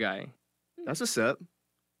figure guy." That's what's up.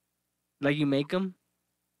 Like you make them,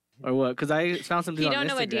 or what? Because I found some dude You on don't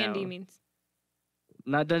know what Instagram. D&D means.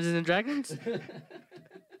 Not Dungeons and Dragons.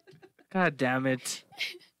 God damn it!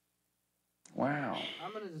 Wow.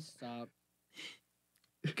 I'm gonna just stop.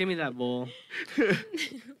 Give me that bowl.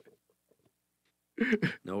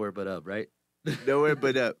 Nowhere but up, right? Nowhere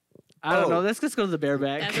but up. I don't Oh. know. Let's just go to the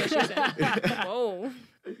bareback. That's what she said. Whoa.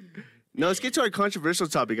 No, let's get to our controversial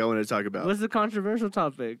topic I want to talk about. What's the controversial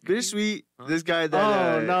topic? Bittersweet, Huh? this guy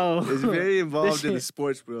that Oh, no. is very involved in the This-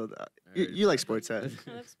 sports world. You like sports, huh?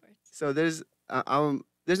 I love sports. So there's not.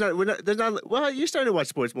 Well, you're starting to watch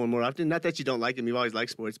sports more and more often. Not that you don't like them. You've always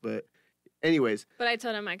liked sports, but anyways, But I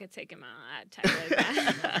told him I could take him out at type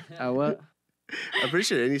like that. What? I'm pretty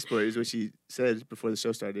sure any sport is what she said before the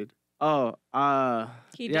show started. Oh,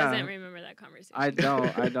 He yeah. doesn't remember that conversation. I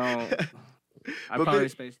don't. I But probably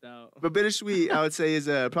bit- spaced out. But Bittersweet, I would say, is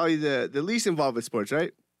probably the least involved with sports,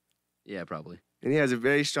 right? Yeah, probably. And he has a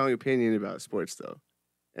very strong opinion about sports, though.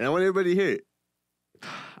 And I want everybody to hear it.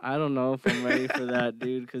 I don't know if I'm ready for that,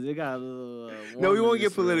 dude, because it got a little. No, warm we in won't get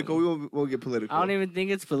this room. political. We won't get political. I don't even think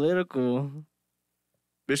it's political.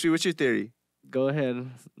 Bittersweet, what's your theory? Go ahead,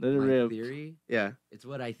 let it My rip. theory, Yeah, it's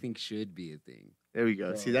what I think should be a thing. there we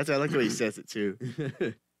go. See, So- that's I like the way he says it too.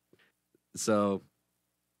 So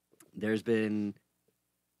there's been,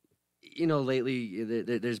 lately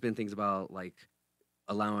there's been things about like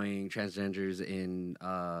allowing transgenders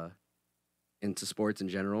into sports in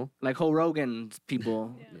general. Like Ho Rogan's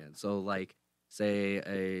people. Yeah. Yeah. So like, say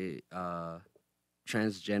a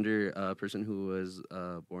transgender person who was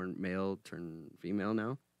born male turned female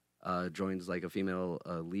now joins like a female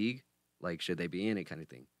league. Like, should they be in it, kind of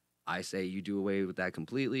thing. I say you do away with that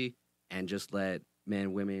completely and just let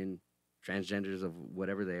men, women, transgenders of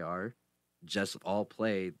whatever they are, just all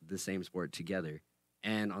play the same sport together.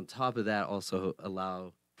 And on top of that, also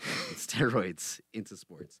allow steroids into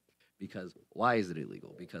sports. Because why is it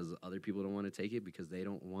illegal? Because other people don't want to take it, because they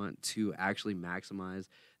don't want to actually maximize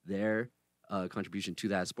their contribution to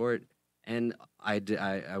that sport. And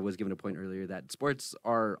I was given a point earlier that sports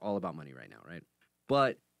are all about money right now, right?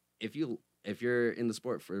 But if you're in the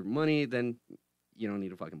sport for money, then you don't need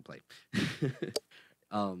to fucking play.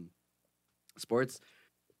 Sports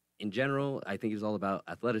in general, I think, is all about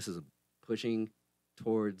athleticism, pushing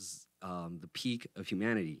towards the peak of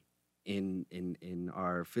humanity in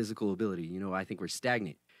our physical ability. I think we're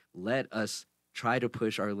stagnant. Let us try to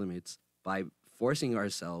push our limits by forcing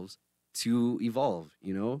ourselves to evolve,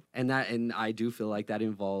 and I do feel like that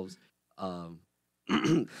involves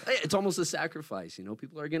it's almost a sacrifice.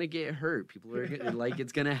 People are gonna get hurt, people are gonna, like,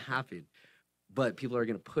 it's gonna happen, but people are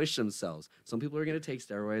gonna push themselves. Some people are gonna take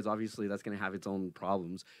steroids. Obviously that's gonna have its own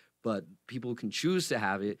problems, but people can choose to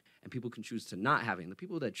have it and people can choose to not have it, and the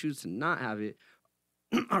people that choose to not have it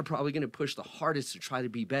are probably going to push the hardest to try to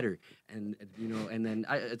be better. And then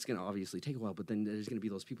it's going to obviously take a while, but then there's going to be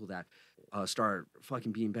those people that start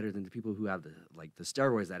fucking being better than the people who have the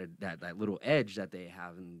steroids, that little edge that they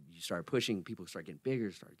have. And you start pushing, people start getting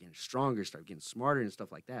bigger, start getting stronger, start getting smarter and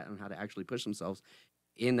stuff like that on how to actually push themselves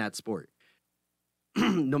in that sport.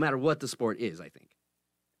 No matter what the sport is, I think.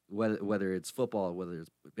 whether it's football, whether it's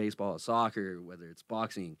baseball, soccer, whether it's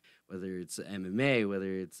boxing, whether it's MMA,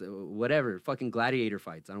 whether it's whatever, fucking gladiator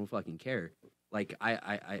fights. I don't fucking care. Like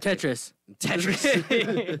Tetris.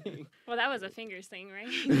 Tetris. Well, that was a fingers thing, right?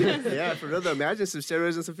 Yeah, for real though. Imagine some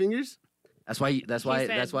steroids and some fingers. That's why. That's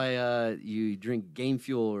said- why. You drink Game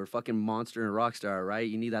Fuel or fucking Monster and Rockstar, right?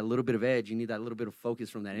 You need that little bit of edge. You need that little bit of focus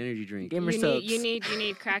from that energy drink. Gamer you subs. need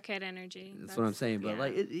crackhead energy. That's what I'm saying. But yeah.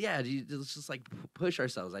 like, let's just like push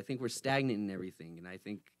ourselves. I think we're stagnant in everything, and I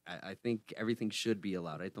think everything should be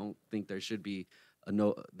allowed. I don't think there should be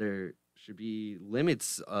there should be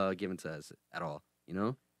limits given to us at all. You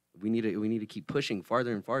know, we need to keep pushing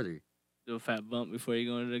farther and farther. Do a fat bump before you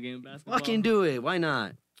go into the game of basketball. Fucking do it. Why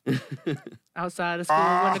not? Outside of school,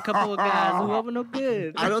 with a couple of guys who open up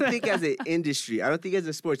good. I don't think as an industry, I don't think as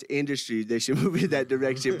a sports industry they should move in that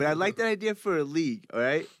direction. But I like that idea for a league. All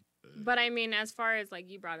right. But I mean, as far as like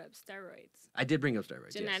you brought up steroids, I did bring up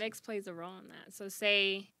steroids. yes. genetics plays a role in that. So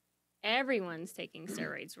say everyone's taking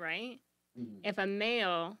steroids, right? Mhm. If a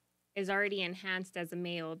male is already enhanced as a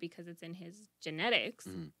male because it's in his genetics,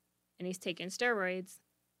 Mhm. and he's taking steroids,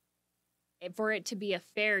 for it to be a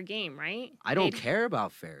fair game, right? I don't They'd- care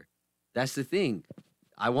about fair. That's the thing.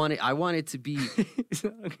 I want it to be.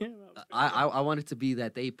 I want it to be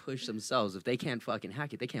that they push themselves. If they can't fucking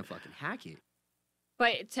hack it, they can't fucking hack it.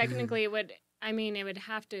 But technically, it would. I mean, it would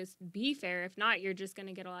have to be fair. If not, you're just going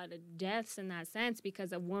to get a lot of deaths in that sense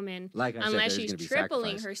because a woman, Like I unless said, she's there's gonna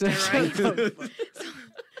be tripling sacrifice. her steroids.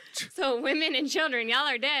 so women and children, y'all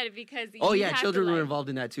are dead because. Oh you yeah, have to, children were like- involved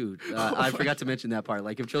in that too. I forgot to mention that part.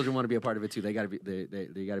 Like if children want to be a part of it too, they gotta be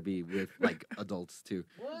they gotta be with like adults too.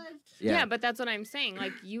 What? Yeah. But that's what I'm saying.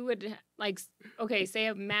 Like you would like, okay, say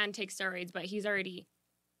a man takes steroids, but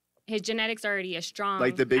his genetics already is strong.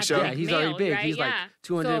 Like the Big Show? athletic Yeah, he's male, already big. Right? He's like Yeah.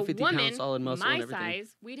 250 so a woman, pounds, solid muscle, my and everything.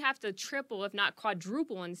 size, we'd have to triple, if not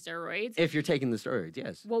quadruple, in steroids. If you're taking the steroids,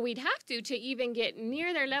 yes. Well, we'd have to even get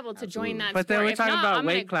near their level to join Absolutely. that But then sport. we're If talking not, about I'm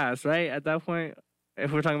weight class, right? At that point,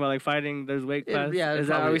 if we're talking about like fighting, there's weight Yeah, class. yeah, Is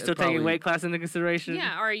that, are probably- we still taking probably- weight class into consideration?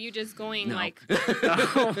 Yeah, or are you just going No. like?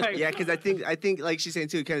 Oh my Yeah, because I think like she's saying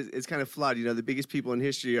too, it's kind of flawed. You know, the biggest people in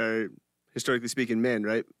history are historically speaking men,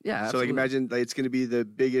 right? Yeah. So like absolutely. imagine like it's gonna be the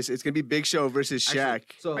biggest. It's gonna be Big Show versus Shaq.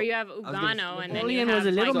 Actually, so Or you have was gonna- Ugano, and then you Napoleon have was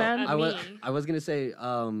a little like, man. I was gonna say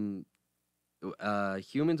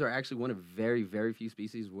humans are actually one of very very few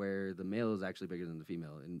species where the male is actually bigger than the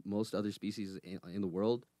female. In most other species in the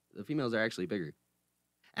world, the females are actually bigger.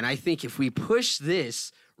 And I think if we push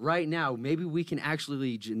this right now, maybe we can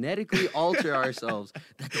actually genetically alter ourselves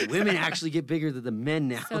that the women actually get bigger than the men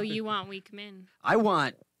now. So you want weak men? I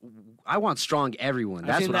want strong everyone.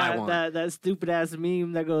 That's what I want. That stupid ass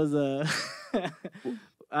meme that goes,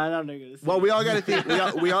 I don't know. Well, we all got to think.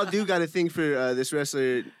 We all do got to think for this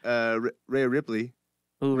wrestler, Rhea Ripley.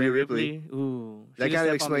 Ooh, Rhea Ray Ripley. Ripley. Ooh, That she kind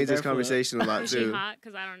of just stepped on me explains this barefoot. conversation a lot Is she too. hot?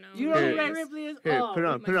 Because I don't know. You who know she who Ray is. Ripley is? Here, Oh, put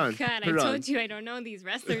on, My put on, God, I put on. told you I don't know these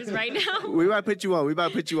wrestlers right now. We about to put you on. We about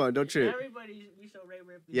to put you on. Don't trip. Everybody, we show Ray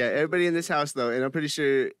Ripley. Yeah, everybody in this house though, and I'm pretty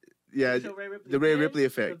sure. Yeah, We show Ray Ripley the Ray pin, Ripley the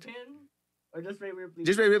effect. pin, or just Ray Ripley.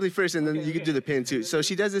 Just Ray Ripley first, and then Okay, you can do okay. the pin too. So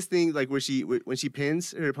she does this thing like where when she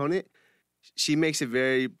pins her opponent, she makes it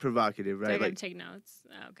very provocative, So I right? gotta Like take notes.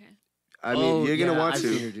 Oh, okay. I mean, Oh, you're gonna yeah, want I've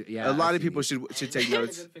seen to. her do- yeah, A lot I've of seen people it. should take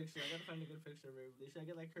notes. I gotta find a good picture of Ray Ripley. Should I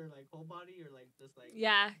get like her like whole body or like just like?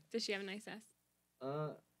 Yeah. Does she have a nice ass?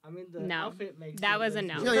 I mean the No. outfit makes. That it was a looks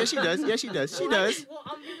no. good. No, yeah, she does. Yeah, she does. She does.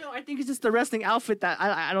 Well, I think it's just the wrestling outfit that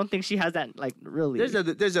I don't think she has that like really.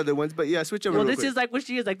 There's other ones, but yeah, switch over. well, real this quick. is like what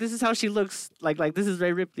she is. Like this is how she looks. Like this is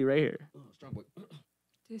Ray Ripley right here.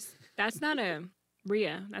 That's not a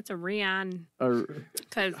Rhea. That's a Rian. Or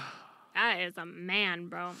Because that is a man,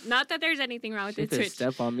 bro. Not that there's anything wrong with she it. could Twitch.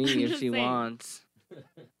 step on me I'm if just she saying. wants.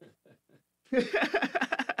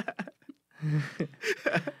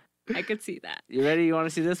 I could see that. You ready? You want to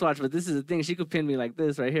see this? Watch. But this is the thing. She could pin me like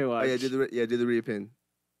this right here. Oh Watch. yeah, do the Rhea pin.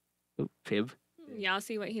 Ooh, Pib. Y'all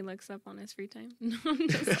see what he looks up on his free time? No, I'm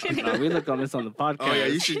just kidding. No, we looked on this on the podcast. Oh yeah,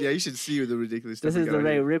 you should. Yeah, you should see the ridiculous stuff. This we is got the on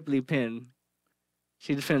Ray here. Ripley pin.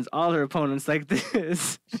 She defends all her opponents like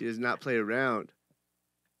this. She does not play around.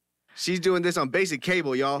 She's doing this on basic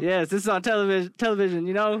cable, y'all. Yes, this is on television. Television,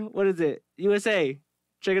 you know what is it? USA.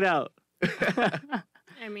 Check it out.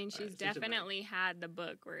 I mean, she's definitely had the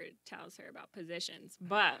book where it tells her about positions,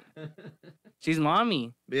 but She's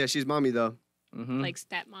mommy. But yeah, she's mommy though. Hmm. like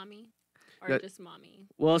stepmommy or That- just mommy.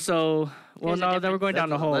 Well, so There's a no, then we're difference. going down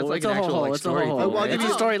the That's- hole. that's like It's an a whole actual, hole. like, It's a whole story hole. thing, Oh, well, I'll It's give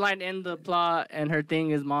a you- storyline in the plot, and her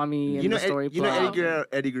thing is mommy in You know, the story you know plot.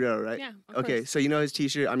 Eddie Guerrero, right? Yeah. Of Okay, course. so you know his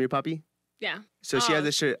T-shirt, "I'm your puppy." Yeah. So she has Oh.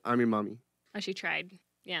 this shirt, "I'm your mommy." Oh, she tried.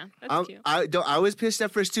 Yeah, that's cute. I was pissed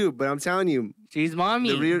at first too, but I'm telling you, She's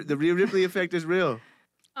mommy. the Rhea Ripley effect is real.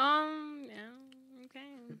 Yeah,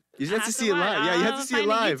 okay. You just have to see it live. Yeah, you have to see it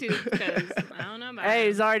live. I don't know about Hey,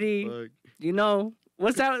 it. Zardy, Fuck. you know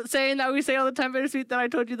what's that saying that we say all the time, Bittersweet, that I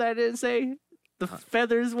told you that I didn't say? The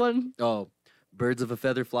feathers one. Oh, birds of a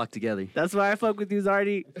feather flock together. That's why I fuck with you,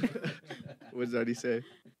 Zardy. What does Artie say?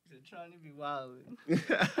 Trying to be wild.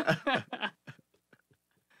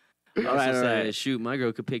 All All right, all right. said, shoot, my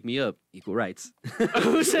girl could pick me up. Equal rights.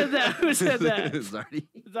 Who said that? Who said that? Zardy.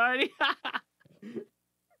 Zardy.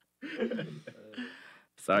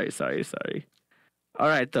 Sorry. All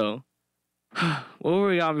right, though. What were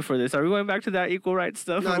we on before this? Are we going back to that equal rights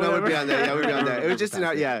stuff? No, or we're whatever? beyond that. Yeah, we're beyond that. It was just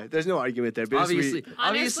Past an, yeah. There's no argument there. Obviously, Bittersweet.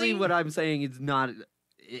 obviously, Honestly- what I'm saying is not.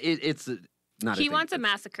 It's not. He thing. wants a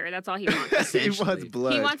massacre. That's all he wants. He wants Essentially.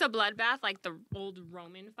 blood. He wants a bloodbath like the old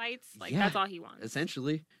Roman fights. Like Yeah. that's all he wants.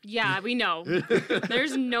 Essentially. Yeah, we know.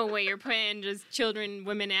 There's no way you're putting just children,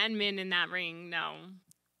 women, and men in that ring. No.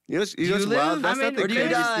 You know, you what's live? wild? That's I mean, not the or do you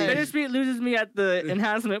craziest die? thing. Bittersweet loses me at the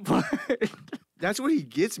enhancement part. That's what he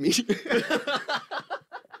gets me.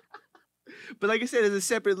 But like I said, it's a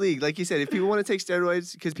separate league. Like you said, if people want to take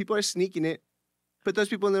steroids, because people are sneaking it, put those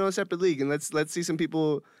people in their own separate league, and let's see some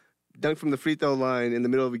people dunk from the free throw line in the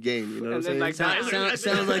middle of a game. You know what I'm And then, saying? like,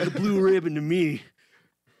 Sounds like a blue ribbon to me.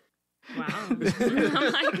 Wow. I'm like,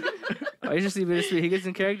 I used to see Bittersweet. He gets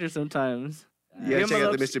in character sometimes. Yeah, Give him check a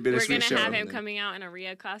out the look. Mr. we're Bittersweet gonna show. have him coming out in a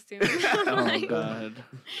Rhea costume. Oh, Like, God.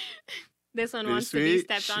 this one wants to be Bittersweet?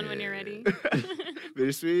 stepped on when you're ready.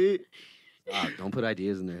 Bittersweet. Don't put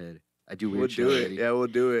ideas in their head. I do We'll weird shit do it. already. Yeah, we'll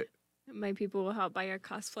do it. My people will help buy your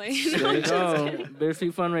cosplay. There No, you I'm just go. kidding.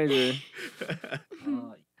 Bittersweet fundraiser.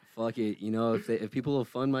 Fuck it. You know, if people will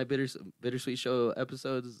fund my bittersweet show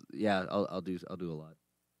episodes, yeah, I'll do a lot.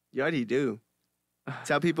 You already do.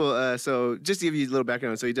 Tell people. So just to give you a little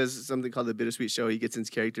background, so he does something called the Bittersweet Show. He gets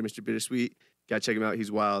into character, Mr. Bittersweet. Gotta check him out.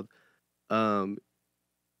 He's wild.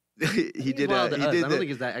 He did. Wild to He us. did I don't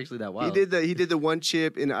think it's that actually that wild. He did the one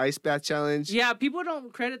chip in the ice bath challenge. Yeah, people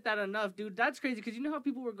don't credit that enough, dude. That's crazy because you know how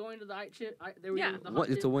people were going to the ice chip. They were Yeah. doing the What?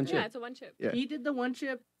 hot It's a one Yeah, chip. it's a one chip. Yeah. He did the one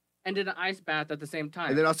chip and did an ice bath at the same time.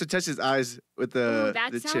 And then also touched his eyes with the Ooh,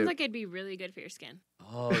 that the sounds chip. like it'd be really good for your skin.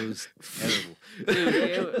 Oh, it was terrible.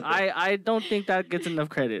 Dude, I don't think that gets enough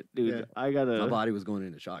credit, dude. Yeah. I My gotta. body was going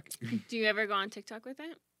into shock. Do you ever go on TikTok with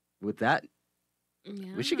it? With that,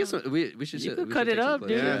 Yeah. we should get some. We should. You could we cut should it take some up,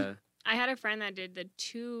 clips. dude. Yeah. I had a friend that did the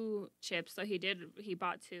 2 chips, so he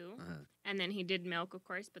bought 2, Uh-huh. and then he did milk, of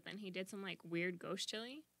course, but then he did some like weird ghost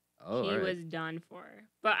chili. Oh, he all right. was done for.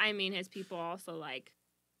 But I mean, his people also like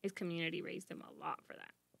his community raised him a lot for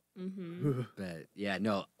that. Mm-hmm. But yeah,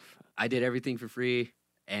 no, I did everything for free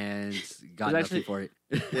and got It's nothing actually- for it.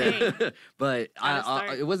 Hey. But Gotta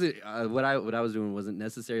start. it wasn't what I was doing wasn't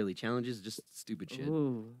necessarily challenges, just stupid shit.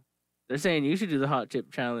 Ooh. They're saying you should do the hot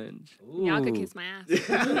chip challenge. Y'all could Ooh. kiss my ass.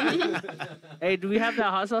 Hey, do we have that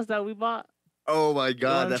hot sauce that we bought? Oh my wanna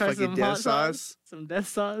god, that try fucking some death hot sauce? sauce. Some death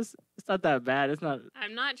sauce? It's not that bad. It's not.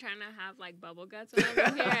 I'm not trying to have like bubble guts when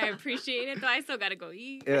I'm here. I appreciate it, though. I still gotta go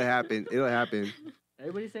eat. It'll happen. It'll happen.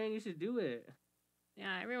 Everybody's saying you should do it.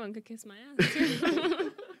 Yeah, everyone could kiss my ass.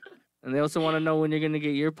 And they also want to know when you're going to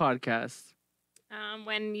get your podcast.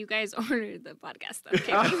 When you guys order the podcast stuff.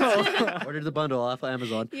 Okay? Oh. Ordered the bundle off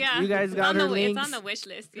Amazon. Yeah. You guys got it's her on the, It's links? on the wish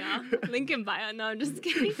list, y'all. Link in bio. No, I'm just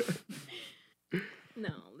kidding. No,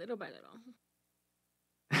 little by little.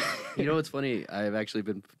 You know what's funny? I've actually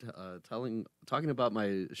been talking about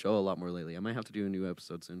my show a lot more lately. I might have to do a new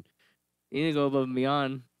episode soon. You need to go above and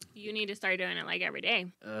beyond. You need to start doing it like every day.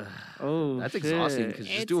 Oh, That's shit. exhausting because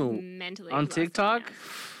just It's doing. mentally On exhausting, TikTok?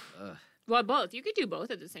 yeah. Well, both. You could do both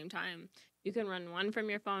at the same time. You can run one from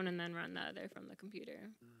your phone and then run the other from the computer.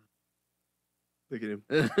 Look at him.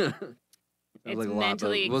 Sounds It's like a lot, but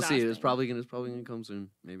mentally we'll see. It's exhausting. probably gonna come soon,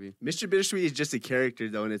 maybe. Mr. Bittersweet is just a character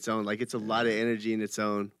though in its own. Like it's a lot of energy in its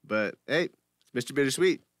own. But hey, it's Mr.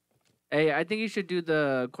 Bittersweet. Hey, I think you should do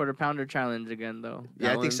the quarter pounder challenge again, though. Yeah, That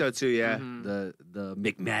I think one? so too. Yeah. Mhm. The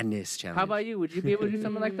McMadness challenge. How about you? Would you be able to do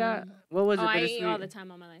something like that? What was Oh, it, I eat Bittersweet? all the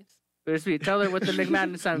time all my life. Bittersweet. Tell her what the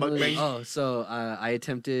McMadness sound Mukbang. is. Oh, so I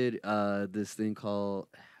attempted this thing called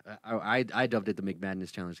I dubbed it the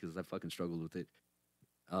McMadness challenge because I fucking struggled with it.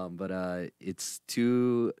 But it's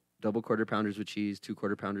 2 double quarter pounders with cheese, 2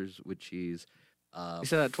 quarter pounders with cheese. You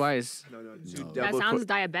said that twice. No, No. two That double. sounds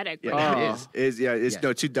diabetic. Yeah, but- Oh. it is. Yeah, it's Yeah.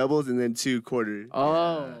 no 2 doubles and then 2 quarter.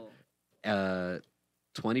 Oh.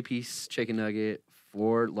 20-piece chicken nugget,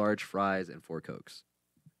 4 large fries, and 4 Cokes.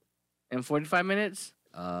 In 45 minutes?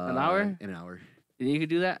 hour? An hour. You think you could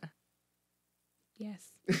do that?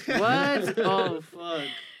 Yes. What? Oh, fuck.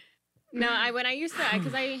 No, when I used to,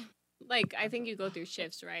 because I think you go through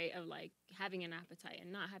shifts, right? Of like having an appetite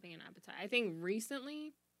and not having an appetite. I think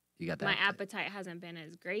recently You got that. my appetite hasn't been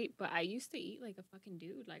as great, but I used to eat like a fucking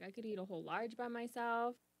dude. Like I could eat a whole large by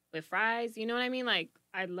myself with fries. You know what I mean? Like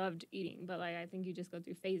I loved eating, but like I think you just go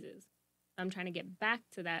through phases. I'm trying to get back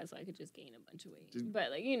to that so I could just gain a bunch of weight. But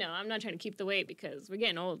like, I'm not trying to keep the weight because we're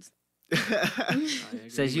getting old.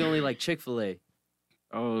 Says you only like Chick-fil-A.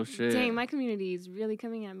 Oh shit. Dang, my community is really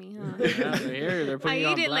coming at me, huh? Yeah, they're here. They're I putting you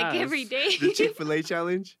on eat it like blast. every day. The Chick-fil-A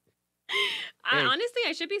challenge. Hey. Honestly,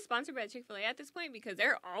 I should be sponsored by Chick-fil-A at this point because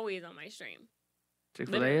they're always on my stream.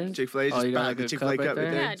 Chick-fil-A is? Chick-fil-A Oh, just you got, back like, the a Chick-fil-A cup cup right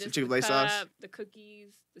right there? there. Yeah, Some just Chick-fil-A the sauce. cup, the cookies,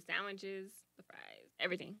 the sandwiches, the fries,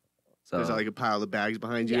 everything. So There's like a pile of bags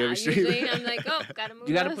behind you Yeah, every stream. usually I'm like, oh, gotta move.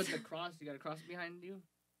 You gotta those. put the cross. You gotta cross it behind you.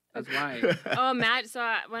 That's why. Oh,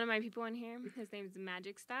 So one of my people in here, his name's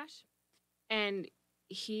Magic Stash, and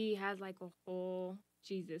he has like a whole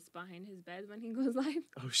Jesus behind his bed when he goes live.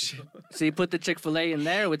 Oh shit. So you put the Chick-fil-A in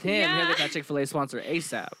there with him. Yeah. He'll get that Chick-fil-A sponsor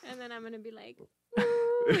ASAP. And then I'm gonna be like, woo,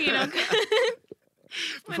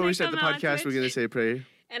 Before we start the podcast, we're gonna say a prayer.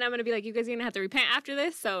 And I'm gonna be like, you guys are gonna have to repent after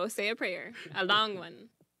this, so say a prayer, a long one.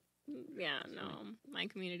 Yeah, no, my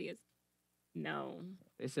community is no.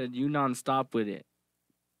 They said you non-stop with it,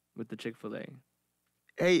 with the Chick-fil-A.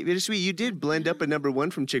 Hey, Bittersweet, you did blend up a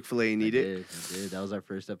 #1 from Chick-fil-A and eat it. I did. That was our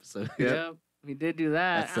first episode. Yeah. Yep. We did do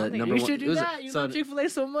that. That's I don't the think number You one. should it do was- that. You so love Chick-fil-A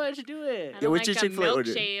so much. Do I it. don't Yeah, what's like your a Chick-fil-A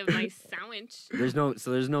order? milkshake of my sandwich.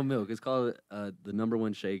 There's no milk. It's called the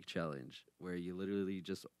 #1 shake challenge, where you literally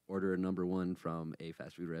just order a #1 from a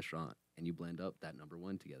fast food restaurant and you blend up that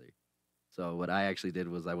 #1 together. So what I actually did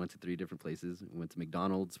was I went to 3 different places. We went to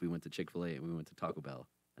McDonald's, we went to Chick-fil-A, and we went to Taco Bell.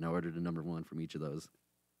 And I ordered a #1 from each of those,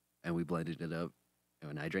 and we blended it up,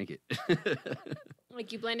 and I drank it.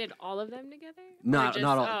 Like you blended all of them together? Or not just-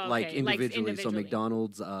 not all, oh, like okay, individually. So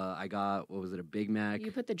McDonald's, I got what was it, a Big Mac?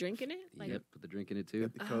 You put the drink in it? Yep, put the drink in it too.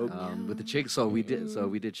 The Coke. With the chick, so we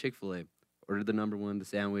did Chick-fil-A. Ordered the #1, the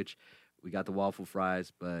sandwich. We got the waffle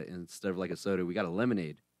fries, but instead of like a soda, we got a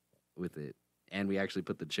lemonade with it, and we actually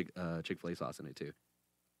put the Chick-fil-A sauce in it too.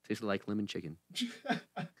 Tasted like lemon chicken.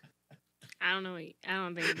 I don't know. I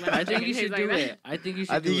don't think. I think you tastes should like do that. it. I think you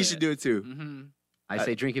should. I think you should do it too. Mm-hmm. I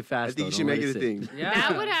say drink it fast. I think you though, should don't make let it a sit. thing. Yeah.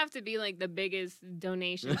 That would have to be like the biggest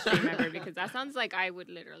donation stream ever because that sounds like I would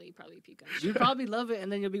literally probably puke on shit. You probably love it, and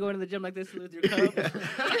then you'll be going to the gym like this with your cup.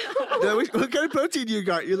 No, what kind of protein you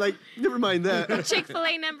got? You're like, never mind that.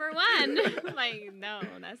 Chick-fil-A #1. Like, no,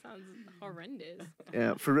 that sounds horrendous.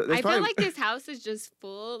 Yeah, that's I feel probably, like this house is just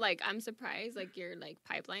full. Like, I'm surprised, like, your, like,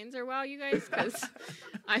 pipelines are well, you guys, because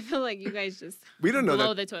I feel like you guys just we don't know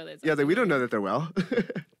blow that. the toilets. Yeah, up we don't know somewhere. that they're well.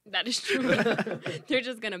 That is true. They're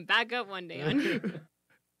just going to back up one day on you.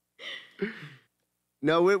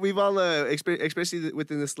 No, we've all, especially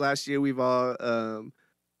within this last year, we've all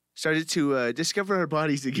started to discover our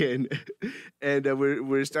bodies again, and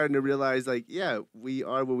we're starting to realize, like, yeah, we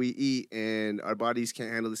are what we eat, and our bodies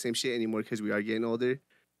can't handle the same shit anymore because we are getting older.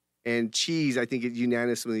 And cheese, I think, it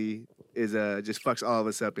unanimously is just fucks all of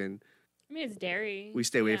us up, and I mean, it's dairy. we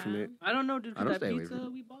stay away from it. I don't know, dude. I 'Cause don't that stay away pizza from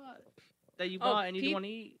it. we bought, that you Oh, bought and you didn't pe- want to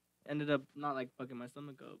eat, ended up not like fucking my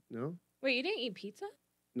stomach up. No, Wait, you didn't eat pizza?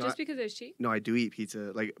 no, Just because it was cheap? no, I do eat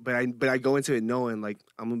pizza. Like, but I go into it knowing, like,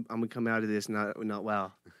 I'm gonna come out of this not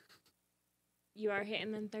wow. You are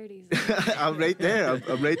hitting them 30s. I'm right there.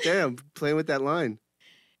 I'm right there. I'm playing with that line.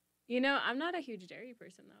 You know, I'm not a huge dairy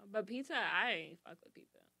person, though. But pizza, I fuck with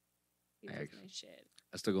pizza. Pizza's Actually- my shit.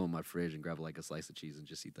 I still go in my fridge and grab like a slice of cheese and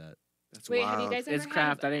just eat that. That's Wait, wild. have you guys ever It's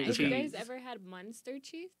Kraft, had, that ain't have you guys cheese. ever had Munster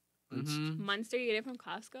cheese? Mm-hmm. Munster, you get it from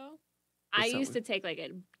Costco? I What's that used one? to take like a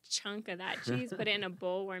chunk of that cheese, put it in a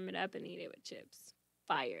bowl, warm it up, and eat it with chips.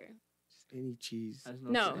 Fire. Just any cheese.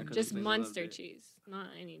 No, just Munster cheese, not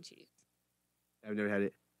any cheese. I've never had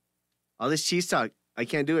it. All this cheese talk, I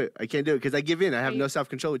can't do it. I can't do it because I give in. I have Are no you- self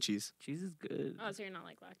control with cheese. Cheese is good. Oh, so you're not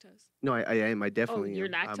like lactose? No, I am. I definitely you're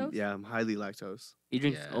am. lactose? Yeah, I'm highly lactose. He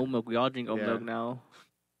drinks Yeah. oat milk. We all drink oat Yeah. milk now.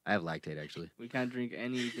 I have lactate actually. We can't drink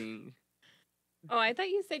anything. Oh, I thought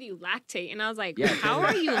you said you lactate, and I was like, Yeah, how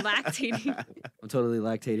are you lactating? I'm totally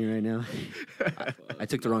lactating right now. I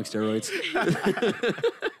took the wrong steroids.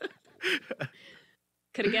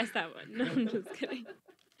 Could have guessed that one. No, I'm just kidding.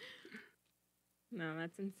 No,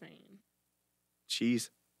 that's insane.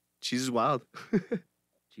 Cheese. Cheese is wild.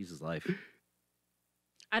 Jesus life.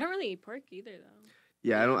 I don't really eat pork either, though.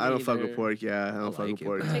 Yeah, I Me don't fuck with either. pork. Yeah, I don't I fuck like with it,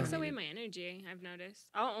 pork. but- It takes me away neither. my energy, I've noticed.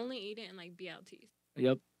 I'll only eat it in like BLTs.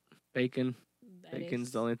 Yep. Bacon. That Bacon's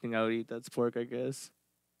is- the only thing I would eat that's pork, I guess.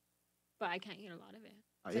 But I can't eat a lot of it.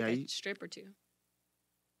 It's Yeah, like a you- strip or two.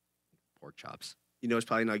 Pork chops. you know it's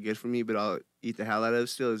probably not good for me, but I'll eat the hell out of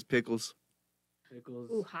still is pickles. Pickles.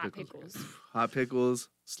 Ooh, hot pickles. Hot pickles,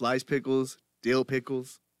 sliced pickles, dill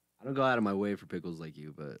pickles. I don't go out of my way for pickles like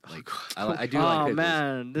you, but like God. I do Oh like pickles.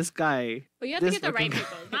 man, this guy. But you have to This get the right fucking-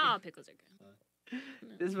 pickles. Not all pickles are good.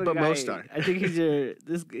 This But guy, most are. I think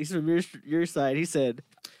he's from your side. He said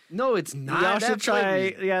No, it's not. y'all That should try.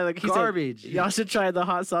 flavor's Yeah, like he garbage. said, y'all should try the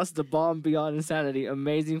hot sauce, the bomb beyond insanity,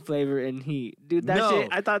 amazing flavor and heat, dude. That No. shit.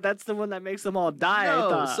 I thought that's the one that makes them all die. I No,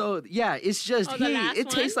 thought. so yeah, it's just Oh, the heat. last It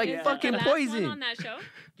tastes like one? Is fucking the last one poison. on that show?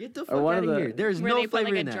 Get the Or fuck one out of of the- here. There's Where no they put flavor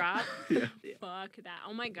like a in that. drop? Yeah. Fuck that.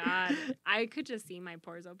 Oh my god. I could just see my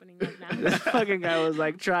pores opening up this now. fucking guy was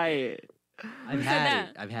like, try it. I've Who said had that?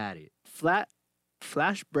 it. I've had it.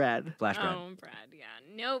 Flash bread. Flash bread. Oh, Brad. Yeah.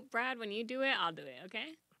 No, Brad, when you do it, I'll do it, okay?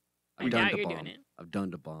 I I've done doubt the you're bomb. doing it. I've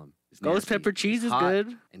done the bomb. It's Ghost nasty. pepper cheese It's is hot,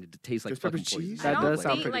 good. and it tastes like Ghost pepper fucking poison. cheese? That I does don't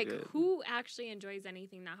sound think, pretty like, good. who actually enjoys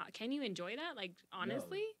anything that hot? Can you enjoy that? Like,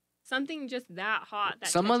 honestly? Something just that hot that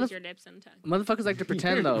Some touches mother- your lips and tongue. Motherfuckers like to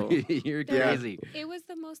pretend though. You're Yeah. crazy. It was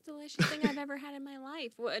the most delicious thing I've ever had in my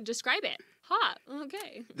life. Describe it. Hot.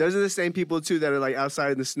 Okay. Those are the same people too that are like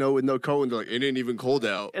outside in the snow with no coat and they're like, it ain't even cold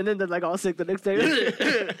out. And then they're like all sick the next day.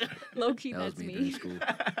 Low key, That was that's me during me. school.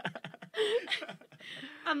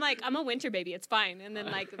 I'm like, I'm a winter baby. It's fine. And then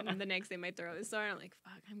like the next day, my throat is sore. I'm like,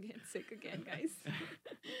 fuck, I'm getting sick again, guys.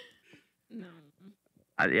 No.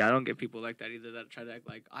 Yeah, I don't get people like that either that try to act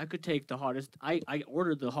like I could take the hottest. I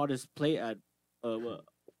ordered the hottest plate at what,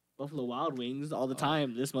 Buffalo Wild Wings all the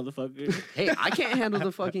time. This motherfucker. Hey, I can't handle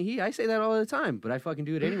the fucking heat. I say that all the time, but I fucking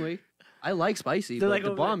do it anyway. I like spicy, They're but like the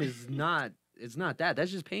over bomb there. is not. It's not that.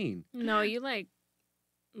 That's just pain. No, you like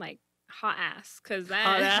hot ass. Cause that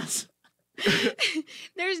Hot ass.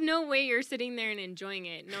 there's no way you're sitting there and enjoying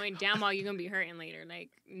it, knowing damn well you're gonna be hurting later. Like,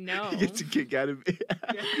 no. You get to kick out of it.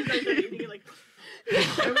 Yeah, he's like, eating it like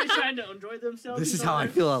everybody's trying to enjoy themselves. This he's is how I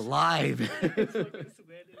over feel alive. there fucking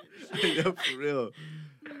sweating. No, for real.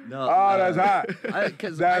 No, Oh, that's hot.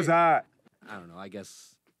 That's hot. I don't know. I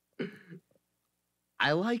guess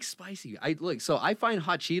I like spicy. So I find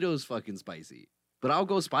hot Cheetos fucking spicy, but I'll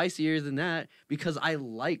go spicier than that because I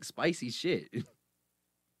like spicy shit.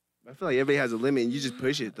 I feel like everybody has a limit and you just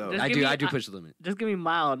push it though. Just I give do. me- I do I- push the limit. Just give me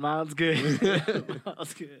mild. Mild's good.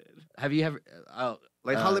 Mild's good. Have you ever?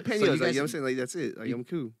 Like so you jalapenos, like, you know what I'm guys- saying? Like that's it. Like you- I'm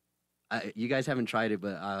cool. You guys haven't tried it,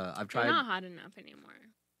 but I've They're tried. not hot enough anymore.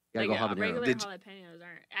 Gotta Like, go habanero. regular Did you- jalapenos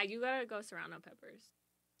aren't. You gotta go serrano peppers.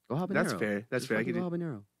 Go habanero. That's fair. That's Just fair. I fucking could go do.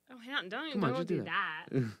 habanero. Oh, hell, don't Come on, go just do do that.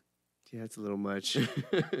 Yeah, it's a little much.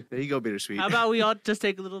 There you go, bittersweet. How about we all just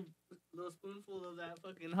take a little spoonful of that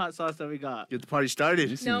fucking hot sauce that we got? Get the party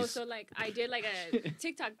started. No, so like I did like a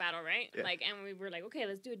TikTok battle, right? Yeah. Like, and we were like, okay,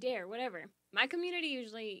 let's do a dare, whatever. My community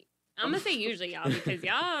usually, I'm gonna say usually y'all because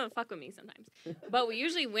y'all fuck with me sometimes, but we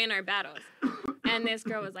usually win our battles. And this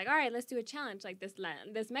girl was like, all right, let's do a challenge. Like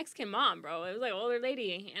this Mexican mom, bro. It was like older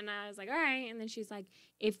lady, and I was like, all right. And then she's like,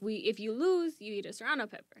 if you lose, you eat a serrano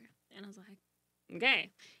pepper. And I was like,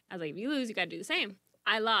 okay. I was like, if you lose, you gotta do the same.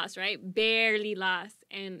 I lost, right? Barely lost,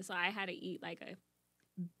 and so I had to eat like a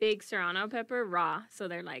big serrano pepper raw, so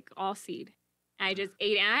they're like all seed. I just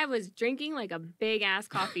ate it, and I was drinking like a big ass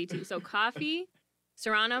coffee too. So coffee,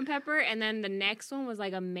 serrano pepper, and then the next one was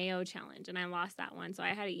like a mayo challenge, and I lost that one, so I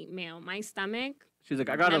had to eat mayo. My stomach, She's like,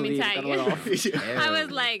 I gotta Let me leave. tell Gotta you. let off. I was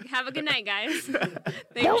Ew. like, have a good night, guys.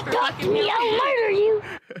 Thanks for fucking me.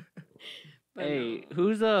 But Hey, no.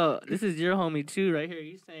 who's this is your homie too, right here.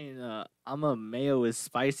 He's saying I'm a mayo is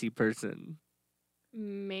spicy person.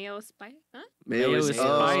 Mayo spice? Huh? Mayo is spicy.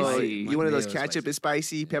 Oh, you one of those Mayo is ketchup spicy. is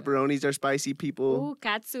spicy, Yeah. pepperonis are spicy people. Ooh,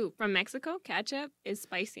 katsu from Mexico. Ketchup is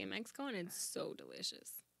spicy in Mexico, and it's so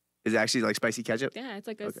delicious. Is it actually like spicy ketchup? Yeah, it's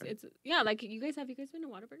like Okay. it's yeah, like you guys been to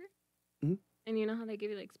Whataburger? Mhm. And you know how they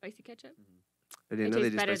give you like spicy ketchup? I didn't It know they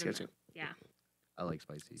tastes did better spicy than ketchup. that. Yeah, I like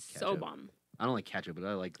spicy. Ketchup. so bomb. I don't like ketchup, but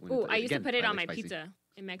I like. When Ooh, it's, I used to again, put it I on like my spicy. pizza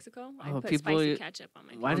in Mexico. I Oh, put people- spicy ketchup on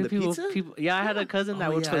my On Why pizza. do the people? pizza? People, yeah, I had a cousin that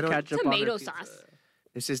Oh, would yeah, I put don't- ketchup on their Tomato pizza. sauce.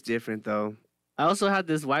 It's just different though. I also had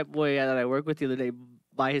this white boy that I worked with the other day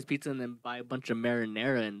buy his pizza and then buy a bunch of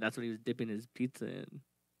marinara, and that's what he was dipping his pizza in.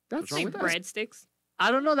 That's It's like with that? breadsticks. I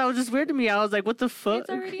don't know. That was just weird to me. I was like, what the fuck? It's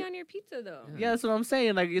already on your pizza though. Yeah. Yeah, that's what I'm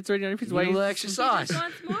saying. Like, it's already on your pizza. You Why need a you- little extra He sauce. just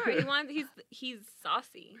wants more. He's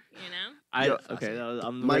saucy, you know? I Yo, okay.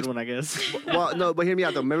 I'm the Mike's- weird one, I guess. Well, no, but hear me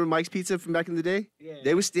out though. Remember Mike's Pizza from back in the day? Yeah.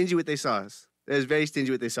 They were stingy with their sauce. They was very stingy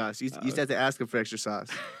with their sauce. You used to Oh, have to ask them for extra sauce.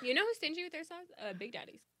 You know who's stingy with their sauce? Big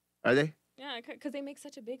Daddy's. Are they? Yeah, because they make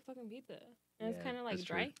such a big fucking pizza. And it's Yeah, kind of like that's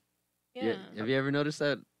true. dry. Yeah. Have you ever noticed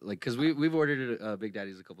that? Like, cause we've ordered it at Big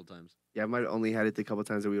Daddy's a couple times. Yeah, I might have only had it the couple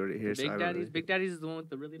times that we ordered it here. so I Big don't Daddy's. really- Big Daddy's is the one with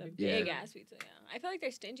the really The big. Yeah. big ass pizza. Yeah. I feel like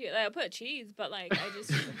they're stingy. Like, I'll put cheese, but like I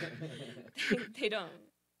just they don't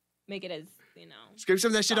make it as Scrape some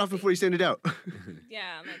of that shit off Saucy. before you send it out.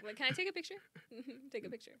 Yeah. I'm like, can I take a picture? Take a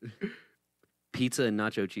picture. Pizza and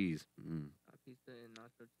nacho cheese. Pizza and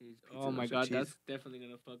nacho cheese. Pizza Oh and my nacho god, cheese. that's definitely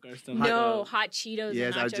gonna fuck our stomach. No, up. hot Cheetos.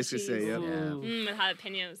 Yes, and I was nacho just gonna cheese. say, yep. Ooh. With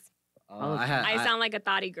jalapenos. I I sound like a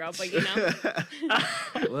thotty girl, but you know.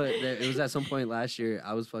 it was at some point last year.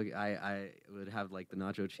 I was fucking. I would have like the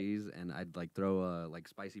nacho cheese, and I'd like throw like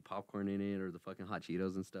spicy popcorn in it or the fucking hot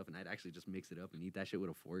Cheetos and stuff, and I'd actually just mix it up and eat that shit with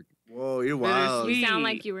a fork. Whoa, you're Bittersweet. wild. You sound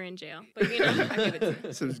like you were in jail, but you know, I give it to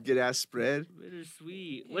you. Some good ass spread.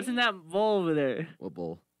 Bittersweet. What's in that bowl over there What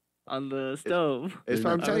bowl? on the stove? It's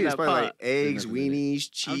probably, I'm Or telling you, it's that probably like pot. eggs, There's nothing in weenies,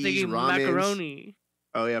 cheese, I'm thinking ramens. macaroni.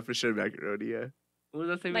 Oh yeah, for sure, macaroni. Yeah. What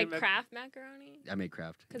was I saying? Like Kraft macaroni, I make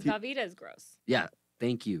Kraft. because He- Velveeta is gross. Yeah,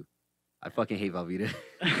 thank you. I fucking hate Velveeta.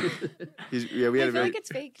 Yeah, we I had a feel very. like it's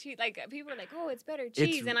fake cheese. Like people are like, "Oh, it's better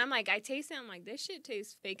cheese," and I'm like, I taste it. I'm like, this shit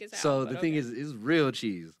tastes fake as hell. So but the thing okay. is, it's real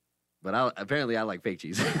cheese, but apparently I like fake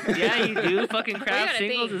cheese. Yeah, you do. Fucking Kraft gotta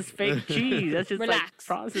singles think. is fake cheese. That's just like Relax.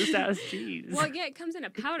 processed ass cheese. well, yeah, it comes in a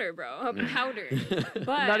powder, bro, a Yeah. powder.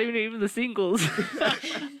 But Not even the singles.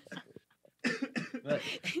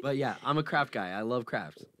 but yeah, I'm a Kraft guy. I love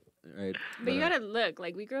Kraft. Right. But you gotta look.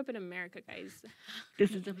 Like we grew up in America, guys.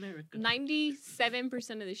 This is America.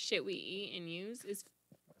 97% of the shit we eat and use is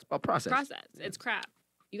it's about process. processed. It's crap.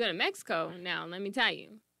 You go to Mexico now. Let me tell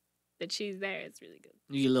you, the cheese there is really good.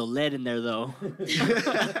 You get a little lead in there though.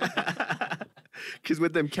 Because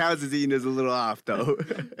what them cows is eating is a little off though.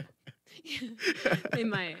 They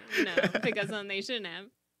might, pick up something they shouldn't have.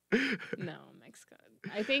 No, Mexico.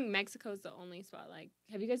 I think Mexico's the only spot. Like,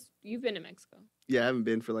 you've been to Mexico? Yeah, I haven't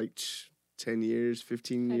been for like 10 years,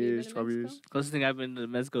 15 Have you been years, to 12 Mexico? years. Closest thing I've been to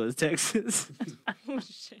Mexico is Texas. Oh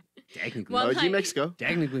shit. Technically, Well, Oh, gee, like- Mexico.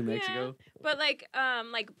 technically Yeah. Mexico. But like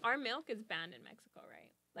our milk is banned in Mexico,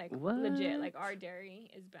 right? Like legit, like our dairy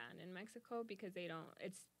is banned in Mexico because they don't.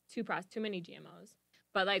 It's too many GMOs.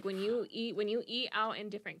 But like when you eat out in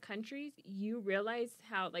different countries, you realize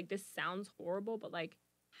how like this sounds horrible, but like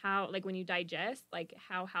how like when you digest, like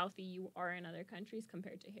how healthy you are in other countries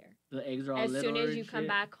compared to here. The eggs are all As soon little as you and come shit.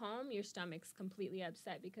 back home, your stomach's completely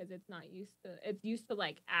upset because it's used to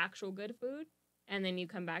like actual good food, and then you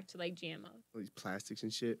come back to like GMOs. All these plastics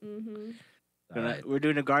and shit. Mm-hmm. We're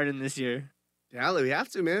doing a garden this year. Yeah, we have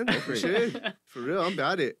to, man. For sure. For real, I'm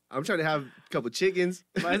about it. I'm trying to have a couple chickens.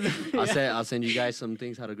 I'll send you guys some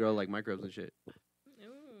things how to grow like microbes and shit.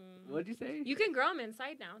 What'd you say? You can grow them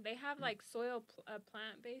inside now. They have like soil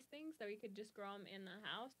plant-based things that we could just grow them in the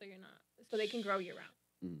house, so they can grow year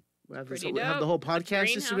round. We'll have, Pretty we'll have the dope. whole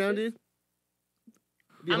podcast just surrounded.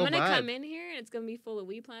 Be a I'm whole gonna vibe. come in here and it's gonna be full of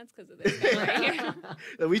weed plants because of this guy right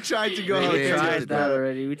here. We tried to go. Yeah, We yeah, tried yeah. that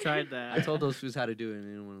already. We tried that. I told those fools how to do it and they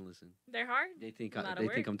didn't want to listen. They're hard. They think A lot of they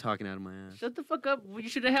think work. I'm talking out of my ass. Shut the fuck up. You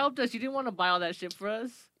should have helped us. You didn't want to buy all that shit for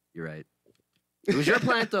us. You're right. It was your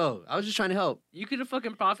plant though. I was just trying to help. You could have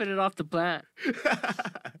fucking profited off the plant.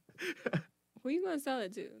 Who you gonna sell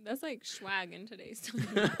it to? That's like swag in today's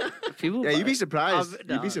time. People. Yeah, you'd be buy- surprised.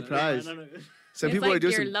 No, You'd be surprised. no. Some It's people like are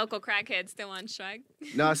doing your some. local crackhead still on swag.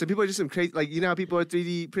 No, some people are just some crazy. Like you know how people are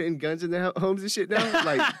 3D printing guns in their homes and shit now.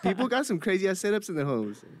 Like people got some crazy ass setups in their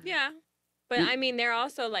homes. Yeah, but You- I mean, they're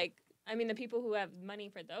also like, the people who have money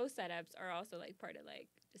for those setups are also like part of like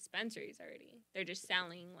dispensaries already. They're just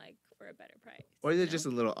selling like for a better price. Or they're you just a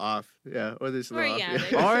know? little off. Yeah. Or they're just a Or, little yeah,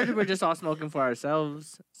 off. they're- Or we're just all smoking for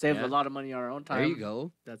ourselves. Save Yeah. a lot of money on our own time. There you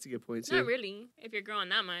go. That's a good point too. Not really. If you're growing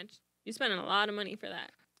that much, you're spending a lot of money for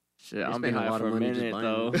that. Shit, You're I'll be spending a high lot for of a money just minute buying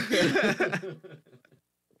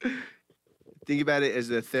though. Think about it as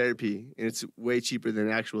a therapy, and it's way cheaper than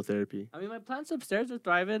actual therapy. I mean, my plants upstairs are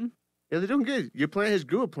thriving. Yeah, they're doing good. Your plant has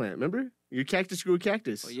grew a plant. Remember, your cactus grew a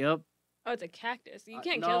cactus. Oh, yep. Oh, it's a cactus. You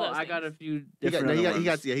can't no, kill those I got a things. few He got, different no, he other got,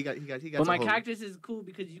 ones. he got. But my a whole- cactus is cool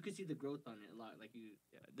because you can see the growth on it a lot. Like you,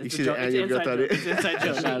 yeah, You that's see a the joke. It's annual an growth inside on joke. it. It's an inside joke. You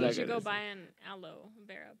Nah, should, nah, you should go good. buy an aloe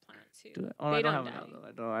vera plant too. Do it. Oh, They I don't don't have die. an aloe.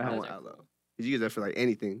 I don't. I I have Those want are aloe. cool. 'Cause you use that for like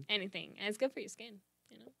anything. Anything, and it's good for your skin.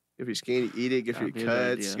 You know. Good for your skin, you eat it. Good for That'd be your a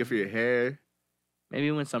good cuts. idea. Good for your hair.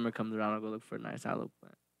 Maybe when summer comes around, I'll go look for a nice aloe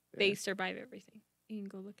plant. They survive everything. You can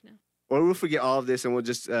go look now. Or we'll forget all of this and we'll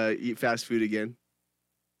just eat fast food again,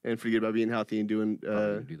 and forget about being healthy and doing Probably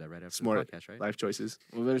gonna do that right after smart the podcast, right? life choices.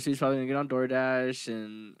 Well, better she's probably gonna get on DoorDash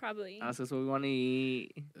and Probably. ask us what we want to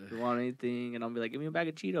eat. If we want anything, and I'll be like, give me a bag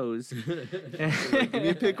of Cheetos. Give me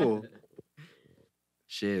a pickle.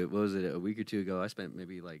 Shit, what was it? A week or two ago, I spent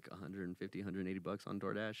maybe like 150, 180 bucks on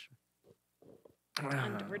DoorDash. on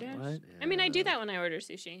DoorDash. What? I mean, I do Yeah. that when I order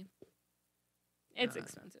sushi. It's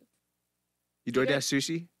expensive. You You DoorDash guys-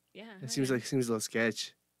 sushi? Yeah. It hell seems yeah. a little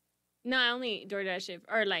sketch. No, I only DoorDash if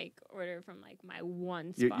or like order from like my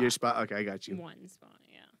one Your, spot. your spot? Okay, I got you. One spot,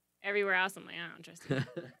 yeah. Everywhere else, I'm like, I don't trust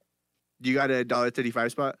you. You got a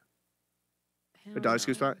 $1.35 spot? Hell A dollar no.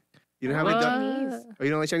 scoop spot? You I don't have like a dollar? Chinese. Oh, you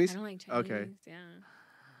don't like I Chinese? don't like Chinese. Okay. Yeah.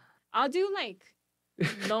 I'll do like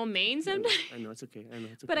lo mein sometimes, I know it's okay. I know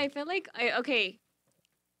it's okay. but I feel like okay.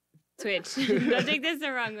 Twitch. Don't take this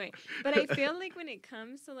the wrong way. But I feel like when it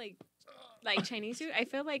comes to like Chinese food, I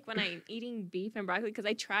feel like when I'm eating beef and broccoli, because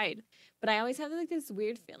I tried, but I always have like this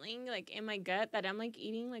weird feeling like in my gut that I'm like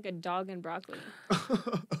eating like a dog and broccoli.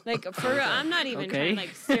 Like for real, I'm not even Okay. trying.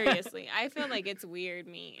 Like seriously, I feel like it's weird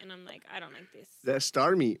meat, and I'm like, I don't like this. that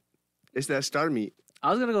star meat. It's that star meat. I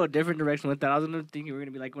was gonna go a different direction with that. I was gonna think you were gonna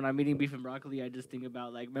be like, when I'm eating beef and broccoli, I just think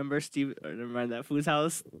about like, remember Steve? Or never mind, that Food's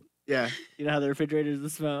House. Yeah. You know how the refrigerators will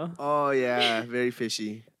smell. Oh yeah, very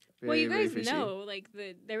fishy. Well, you Very, guys very fishy. know, like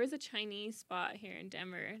there was a Chinese spot here in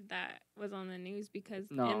Denver that was on the news because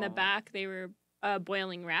in the No. back they were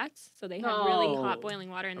boiling rats, so they had really hot No. boiling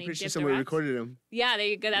water and I'm they pretty sure dipped the somebody rats. recorded him. Yeah,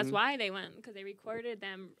 they that's Mhm. why they went because they recorded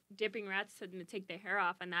them dipping rats to take their hair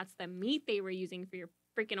off, and that's the meat they were using for your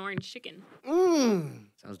freaking orange chicken. Mm.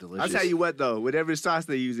 Sounds I'll delicious. tell you what though, whatever sauce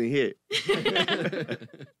they're using hit,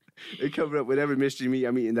 they cover up whatever mystery meat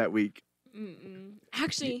I'm eating that week. Mm-mm.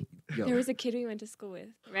 Actually, Yo. there was a kid we went to school with,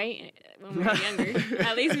 right? When we were younger.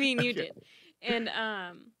 At least me and you Okay. did. And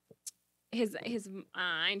his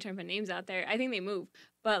I ain't trying to put names out there. I think they moved,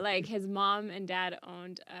 but like his mom and dad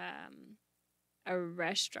owned a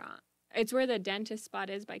restaurant. It's where the dentist spot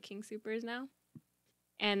is by King Supers now.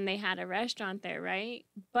 And they had a restaurant there, right?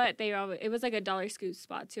 But it was like a dollar scoop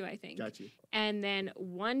spot too, I think. Got you. And then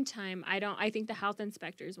one time, I think the health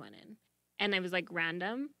inspectors went in, and it was like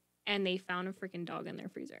random, and they found a freaking dog in their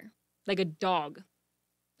freezer, like a dog,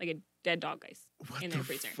 like a dead dog, guys, What in the their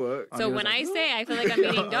freezer. fuck? Oh, So he was when like, I say I feel like I'm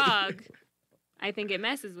eating dog, I think it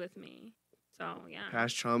messes with me. So yeah.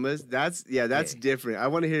 Past traumas. That's Hey. different. I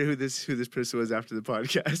want to hear who this person was after the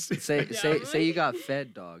podcast. Say Yeah, say you got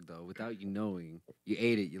fed dog though without you knowing. You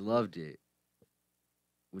ate it. You loved it.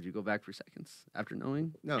 Would you go back for seconds after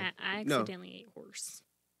knowing? No, I no. accidentally ate horse.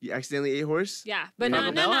 you accidentally ate horse. Yeah, but Taco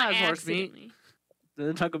not Bell not has horse meat. accidentally.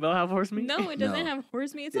 Doesn't Taco Bell have horse meat? No, it doesn't No. have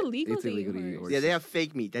horse meat. It's Yeah, illegal it's to illegal to eat eat horse. horse. Yeah, they have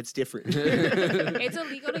fake meat. That's different. It's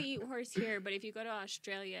illegal to eat horse here, but if you go to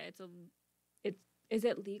Australia, is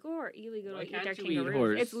it legal or illegal Why to eat their can't you eat kangaroos?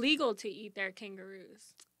 horse? It's legal to eat their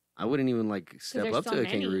kangaroos. I wouldn't even like step there's up so to a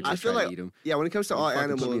many. kangaroo I to feel try like- to eat them. Yeah, when it comes to all Put me in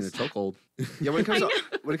a animals, chokehold. yeah, when it comes I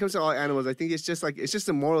to when it comes to all animals, I think it's just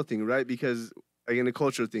a moral thing, right? Because again, a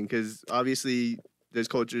cultural thing. Because obviously, there's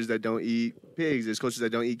cultures that don't eat pigs. There's cultures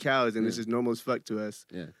that don't eat cows, and this Yeah. is normal as fuck to us.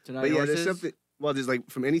 So now But yeah, horses? there's something. Well, there's like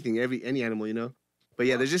from anything, any animal, you know. But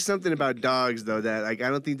yeah, there's just something about dogs though that like I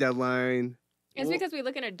don't think that line. It's Well- because we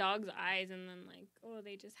look in a dog's eyes and then like, oh,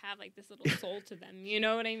 they just have like this little soul to them. You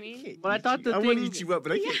know what I mean? But I thought the I want to thing- eat you up,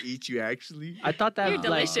 but I can't eat you actually. I thought that You're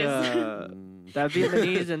like delicious. Mm. that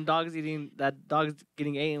Vietnamese and dogs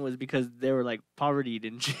getting eaten was because they were like poverty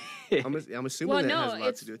and shit. I'm assuming Well, that no, has a lot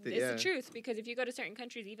it's to do with it. it's Yeah. the truth because if you go to certain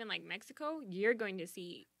countries, even like Mexico, you're going to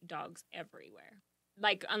see dogs everywhere.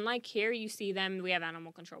 Like unlike here, you see them. We have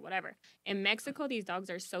animal control, whatever. In Mexico, these dogs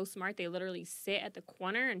are so smart. They literally sit at the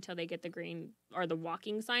corner until they get the green or the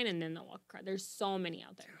walking sign, and then they'll walk across. There's so many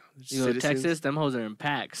out there. You go to Citizens. Texas, them hoes are in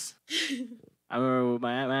packs. I remember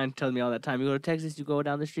my aunt telling me all that time. You go to Texas, you go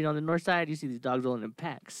down the street on the north side, you see these dogs rolling in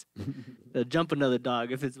packs. They'll jump another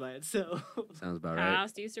dog if it's by itself. Sounds about How right.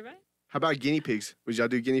 else do you survive? How about guinea pigs? Would y'all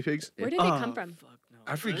do guinea pigs? Where did they come Oh, from? Fuck no.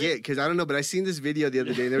 I forget because I don't know, but I seen this video the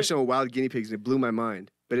other day. And they were showing wild guinea pigs, and it blew my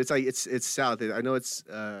mind. But it's like it's south. I know it's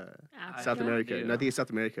South Africa? America. Yeah. No, I think it's South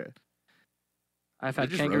America. I've They're had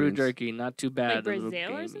just kangaroo rodents. jerky, not too bad. Like the little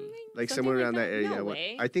Brazil or game. something? Like Something somewhere like around that area. No I wa-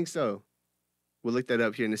 way. I think so. We'll look that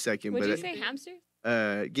up here in a second. Would but you say hamsters?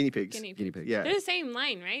 guinea pigs. Guinea pigs. Guinea pigs. Yeah. They're the same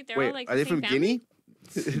line, right? They're Wait, all like are the they same from family?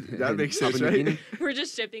 Guinea? That makes sense, Papua New right? Guinea? We're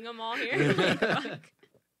just shipping them all here. Like, fuck.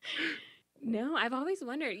 No, I've always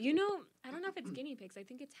wondered. You know, I don't know if it's guinea pigs. I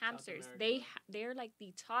think it's hamsters. They're like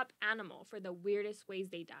the top animal for the weirdest ways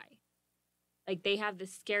they die. Like they have the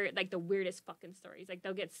scary, like the weirdest fucking stories. Like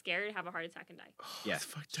they'll get scared, have a heart attack, and die. Yeah. That's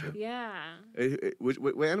fucked up. Yeah,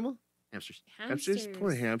 What animal? Hamsters. Hamsters?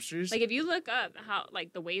 Poor hamsters. Like if you look up how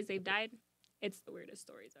like the ways they've died, it's the weirdest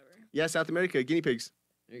stories ever. Yeah, South America, guinea pigs.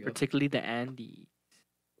 There you go. Particularly the Andes,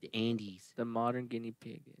 The Andes. the modern guinea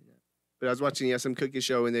pig. But I was watching some cooking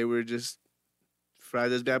show, and they were just fry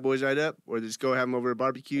those bad boys right up, or just go have them over a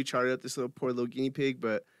barbecue, char up this poor little guinea pig.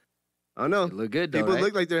 But I don't know. They look good though, People right?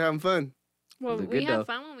 look like they're having fun. Well, Look we good, have though.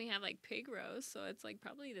 fun when we have like pig roast, so it's like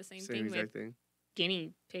probably the same, Same thing with exact thing.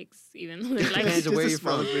 guinea pigs, even though they're like, Depends on where Just a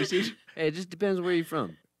you're small from. percentage. Hey, it just depends where you're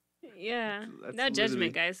from. yeah, That's no literally-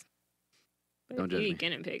 judgment, guys. But Don't if you judge eat me.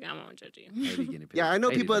 guinea pig, I won't judge you. I'd be guinea pig. Yeah, I know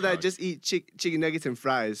I'd eat people a that dog. just eat chicken nuggets and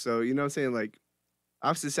fries. So you know what I'm saying? Like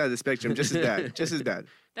opposite side of the spectrum, just as bad. Just as bad.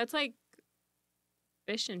 That's like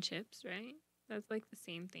fish and chips, right? That's like the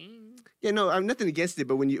same thing. Yeah, no, I'm nothing against it,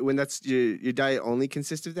 but when that's your diet only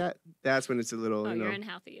consists of that, that's when it's a little. Oh, you know. you're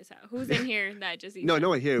unhealthy as hell. Who's in here that just eats? No, that? no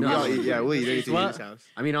one here. We No. all eat. Yeah, we'll eat anything in What? this house.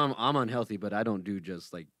 I mean, I'm unhealthy, but I don't do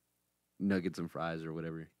just like nuggets and fries or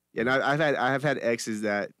whatever. Yeah, no, I have had exes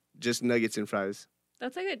that just nuggets and fries.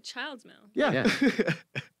 That's like a child's meal. Yeah.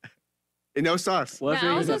 And no sauce. What if That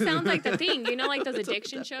you're- also sounds like the thing. You know, like those That's what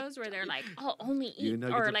addiction that- shows where they're like, "I'll only You eat,"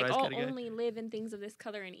 nuggets or and like, fries "I'll kinda guy? only live in things of this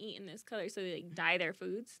color and eat in this color," so they like dye their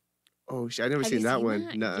foods. Oh shit, I never Have seen you that seen one.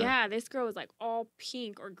 that? Nuh-uh. Yeah, this girl was like all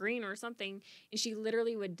pink or green or something, and she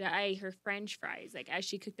literally would dye her French fries like as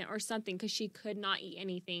she cooked them or something because she could not eat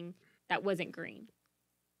anything that wasn't green.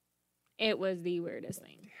 It was the weirdest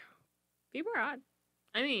thing. People are odd.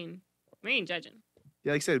 I mean, we ain't judging.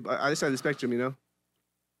 Yeah, like I said, other side of the spectrum, you know.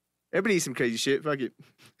 Everybody eats some crazy shit. Fuck it.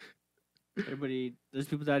 Everybody, there's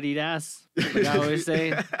people that eat ass. Like I always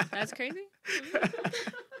say. That's crazy.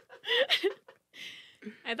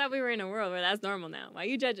 I thought we were in a world where that's normal now. Why are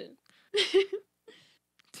you judging?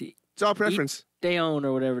 It's all preference. They own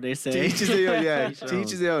or whatever they say. To each his own. Yeah, Each their to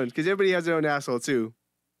each his own. Because everybody has their own asshole too,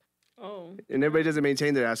 Oh, and everybody doesn't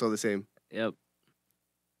maintain their asshole the same. Yep.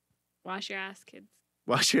 wash your ass, kids.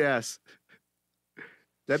 Wash your ass.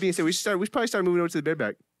 That being said, we should probably start moving over to the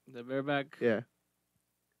bareback. The bareback. Yeah.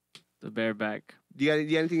 The bareback. Do you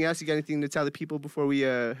got anything else? You got anything to tell the people before we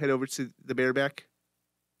head over to the bareback?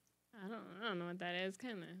 I don't know what that is.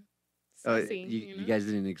 Kind of Oh, sussy. You know? guys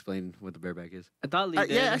didn't explain what the bareback is. I thought Lee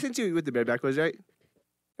did. Yeah, I sent you what the bareback was, right?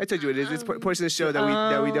 I told you what it is. It's a portion of the show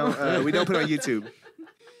that we don't put on YouTube.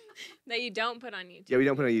 That you don't put on YouTube. Yeah, we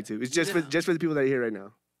don't put on YouTube. It's just for the people that are here right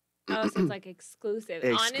now. Oh, so it's like exclusive.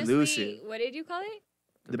 Honestly, Exclusive. what did you call it?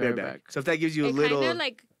 The bareback. So if that gives you a It little, kind of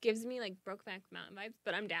like gives me like Brokeback Mountain vibes,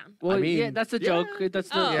 but I'm down. Well, I mean, yeah, that's the yeah. joke. That's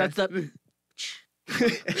the Oh. that's the you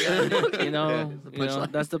you know, Yeah, the you know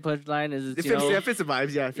punchline. that's the punchline. Is it it's, fits, you know, it fits the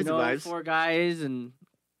vibes. Yeah, it you fits know, the vibes. 4 guys and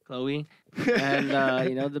Chloe and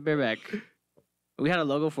you know the bareback. We had a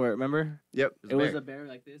logo for it. Remember? Yep. It was a bear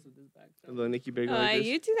like this with his back. A little Nikki Bear. Like this.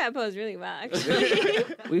 You do that pose really well, actually.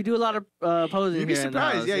 We do a lot of posing You'd be here in the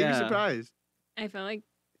surprised. house, Yeah, you'd be surprised. I feel like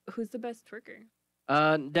who's the best twerker?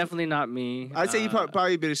 Definitely not me. I'd say you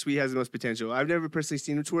probably Bittersweet has the most potential. I've never personally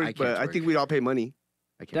seen him twerk, I can't but I twerk. think we'd all pay money.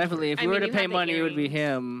 I can't Definitely, if I we were mean, to you pay have the money, it would be earrings.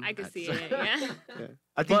 him. I could see That's- it. Yeah.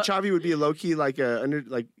 I think But- Chavi would be a low key like under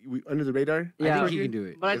the radar. I Yeah. think he can do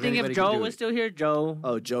it. But I think if anybody can Joe do was it. still here, Joe.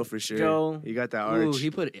 Oh, Joe for sure. Joe. You got that Ooh, arch.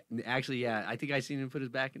 he put actually, yeah. I think I seen him put his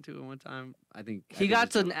back into it one time. I think He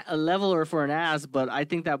got to a leveler for an ass, but I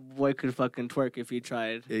think that boy could fucking twerk if he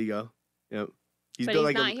tried. There you go. Yep. He's But built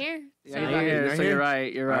he's like not a, here. Yeah, so- he's not not here, here, not so here. you're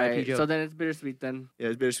right. You're R.I.P. right. Joe. So then it's bittersweet then. Yeah,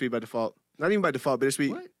 it's Bittersweet by default. Not even by default.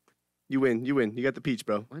 Bittersweet. What? You win. You win. You got the peach,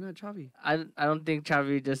 bro. Why not Chavi? I don't think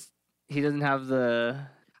Chavi he doesn't have the.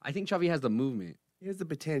 I think Chavi has the movement. He has the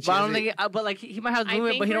potential. But I don't think. But like he might have the I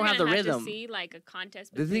movement, think but he we're don't have the gonna rhythm. To see like a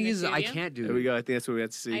contest. The between thing is, two I of you. can't do There we it. go. I think that's what we have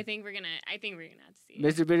to see. I think we're gonna have to see. it.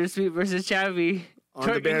 Mr. Bittersweet versus Chavi. On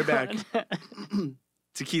the Twerking bareback. on-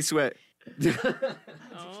 To Keith Sweat.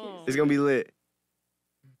 Oh. It's gonna be lit.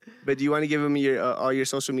 But do you want to give him your all your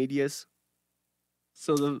social medias?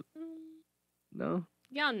 So the Mm, no.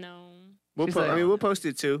 Y'all know. She's like- I mean, we'll post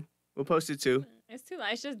it too. We'll post it too. It's too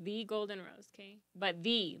loud. It's just the Golden Rose, okay? But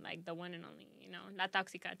like the one and only, you know, La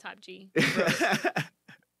Toxica, Top G.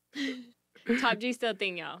 Top G still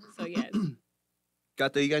thing, y'all. So yes.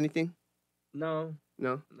 Gato, you got anything? No.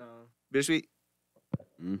 No. No. Bittersweet.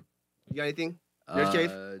 Mm. You got anything? Nerd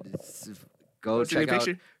Cave? Go Post a new check out.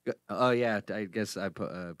 picture? Oh yeah, I guess I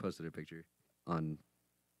posted a picture on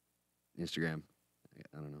Instagram.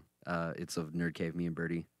 I don't know. It's of Nerd Cave, me and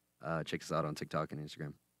Birdie. Check us out on TikTok and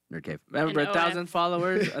Instagram. Nerd Cave. Remember, And 1,000 OF.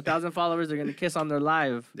 followers. 1,000 followers are gonna kiss on their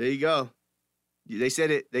live. There you go. They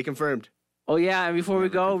said it. They confirmed. Oh yeah, and before we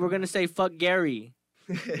Never go, confirmed. we're gonna say fuck Gary.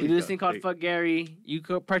 We do this thing called Fuck Gary. You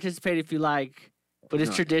could participate if you like, but He's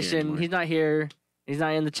it's not here tradition. anymore. He's not here. He's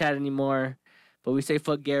not in the chat anymore. But we say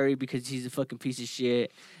fuck Gary because he's a fucking piece of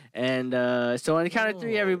shit. And so on the count of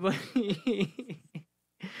 3, Oh. everybody.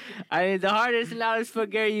 I mean, the hardest and loudest fuck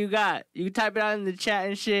Gary you got. You can type it out in the chat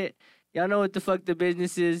and shit. Y'all know what the fuck the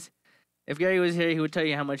business is. If Gary was here, he would tell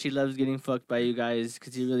you how much he loves getting fucked by you guys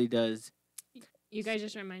because he really does. You guys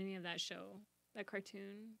just remind me of that show, that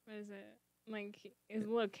cartoon. What is it? Like his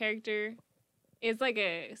little character. It's like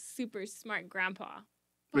a super smart grandpa.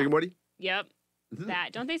 Rick and Morty? Yep.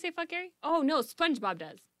 That. Don't they say fuck Gary? Oh, no. SpongeBob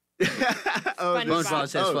does. Oh, SpongeBob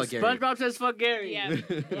says fuck Gary. SpongeBob says fuck Gary. Yeah. On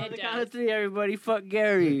the It count does. of 3, everybody, fuck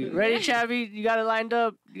Gary. Ready, Chavy? You got it lined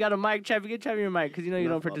up. You got a mic, Chavy. Get Chavy your mic because you know you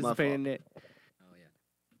My don't fault, my participate fault. in it. Oh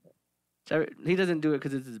yeah. Chavy, he doesn't do it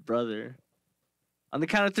because it's his brother. On the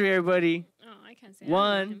count of 3, everybody. Oh, I can't say I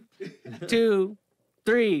don't know 1, him. 2,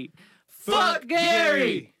 3. Fuck Gary!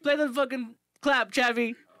 Gary! Play the fucking clap,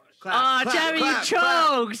 Chavy. Clap, Ah, clap, Chavy, clap,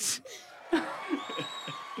 you choked.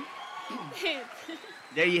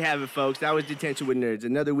 There you have it, folks. That was Detention with Nerds.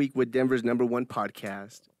 Another week with Denver's #1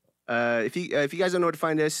 podcast. If you guys don't know where to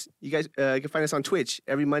find us, you guys can find us on Twitch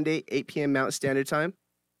every Monday, 8 p.m. Mountain Standard Time.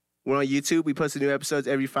 We're on YouTube. We post the new episodes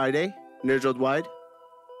every Friday, Nerds Worldwide.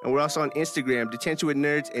 And we're also on Instagram, Detention with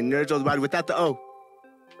Nerds and Nerds Worldwide without the O.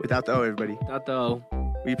 Without the O, everybody. Not though.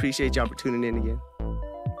 We appreciate y'all for tuning in again.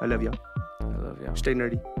 I love y'all. I love y'all. Stay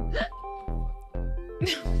nerdy.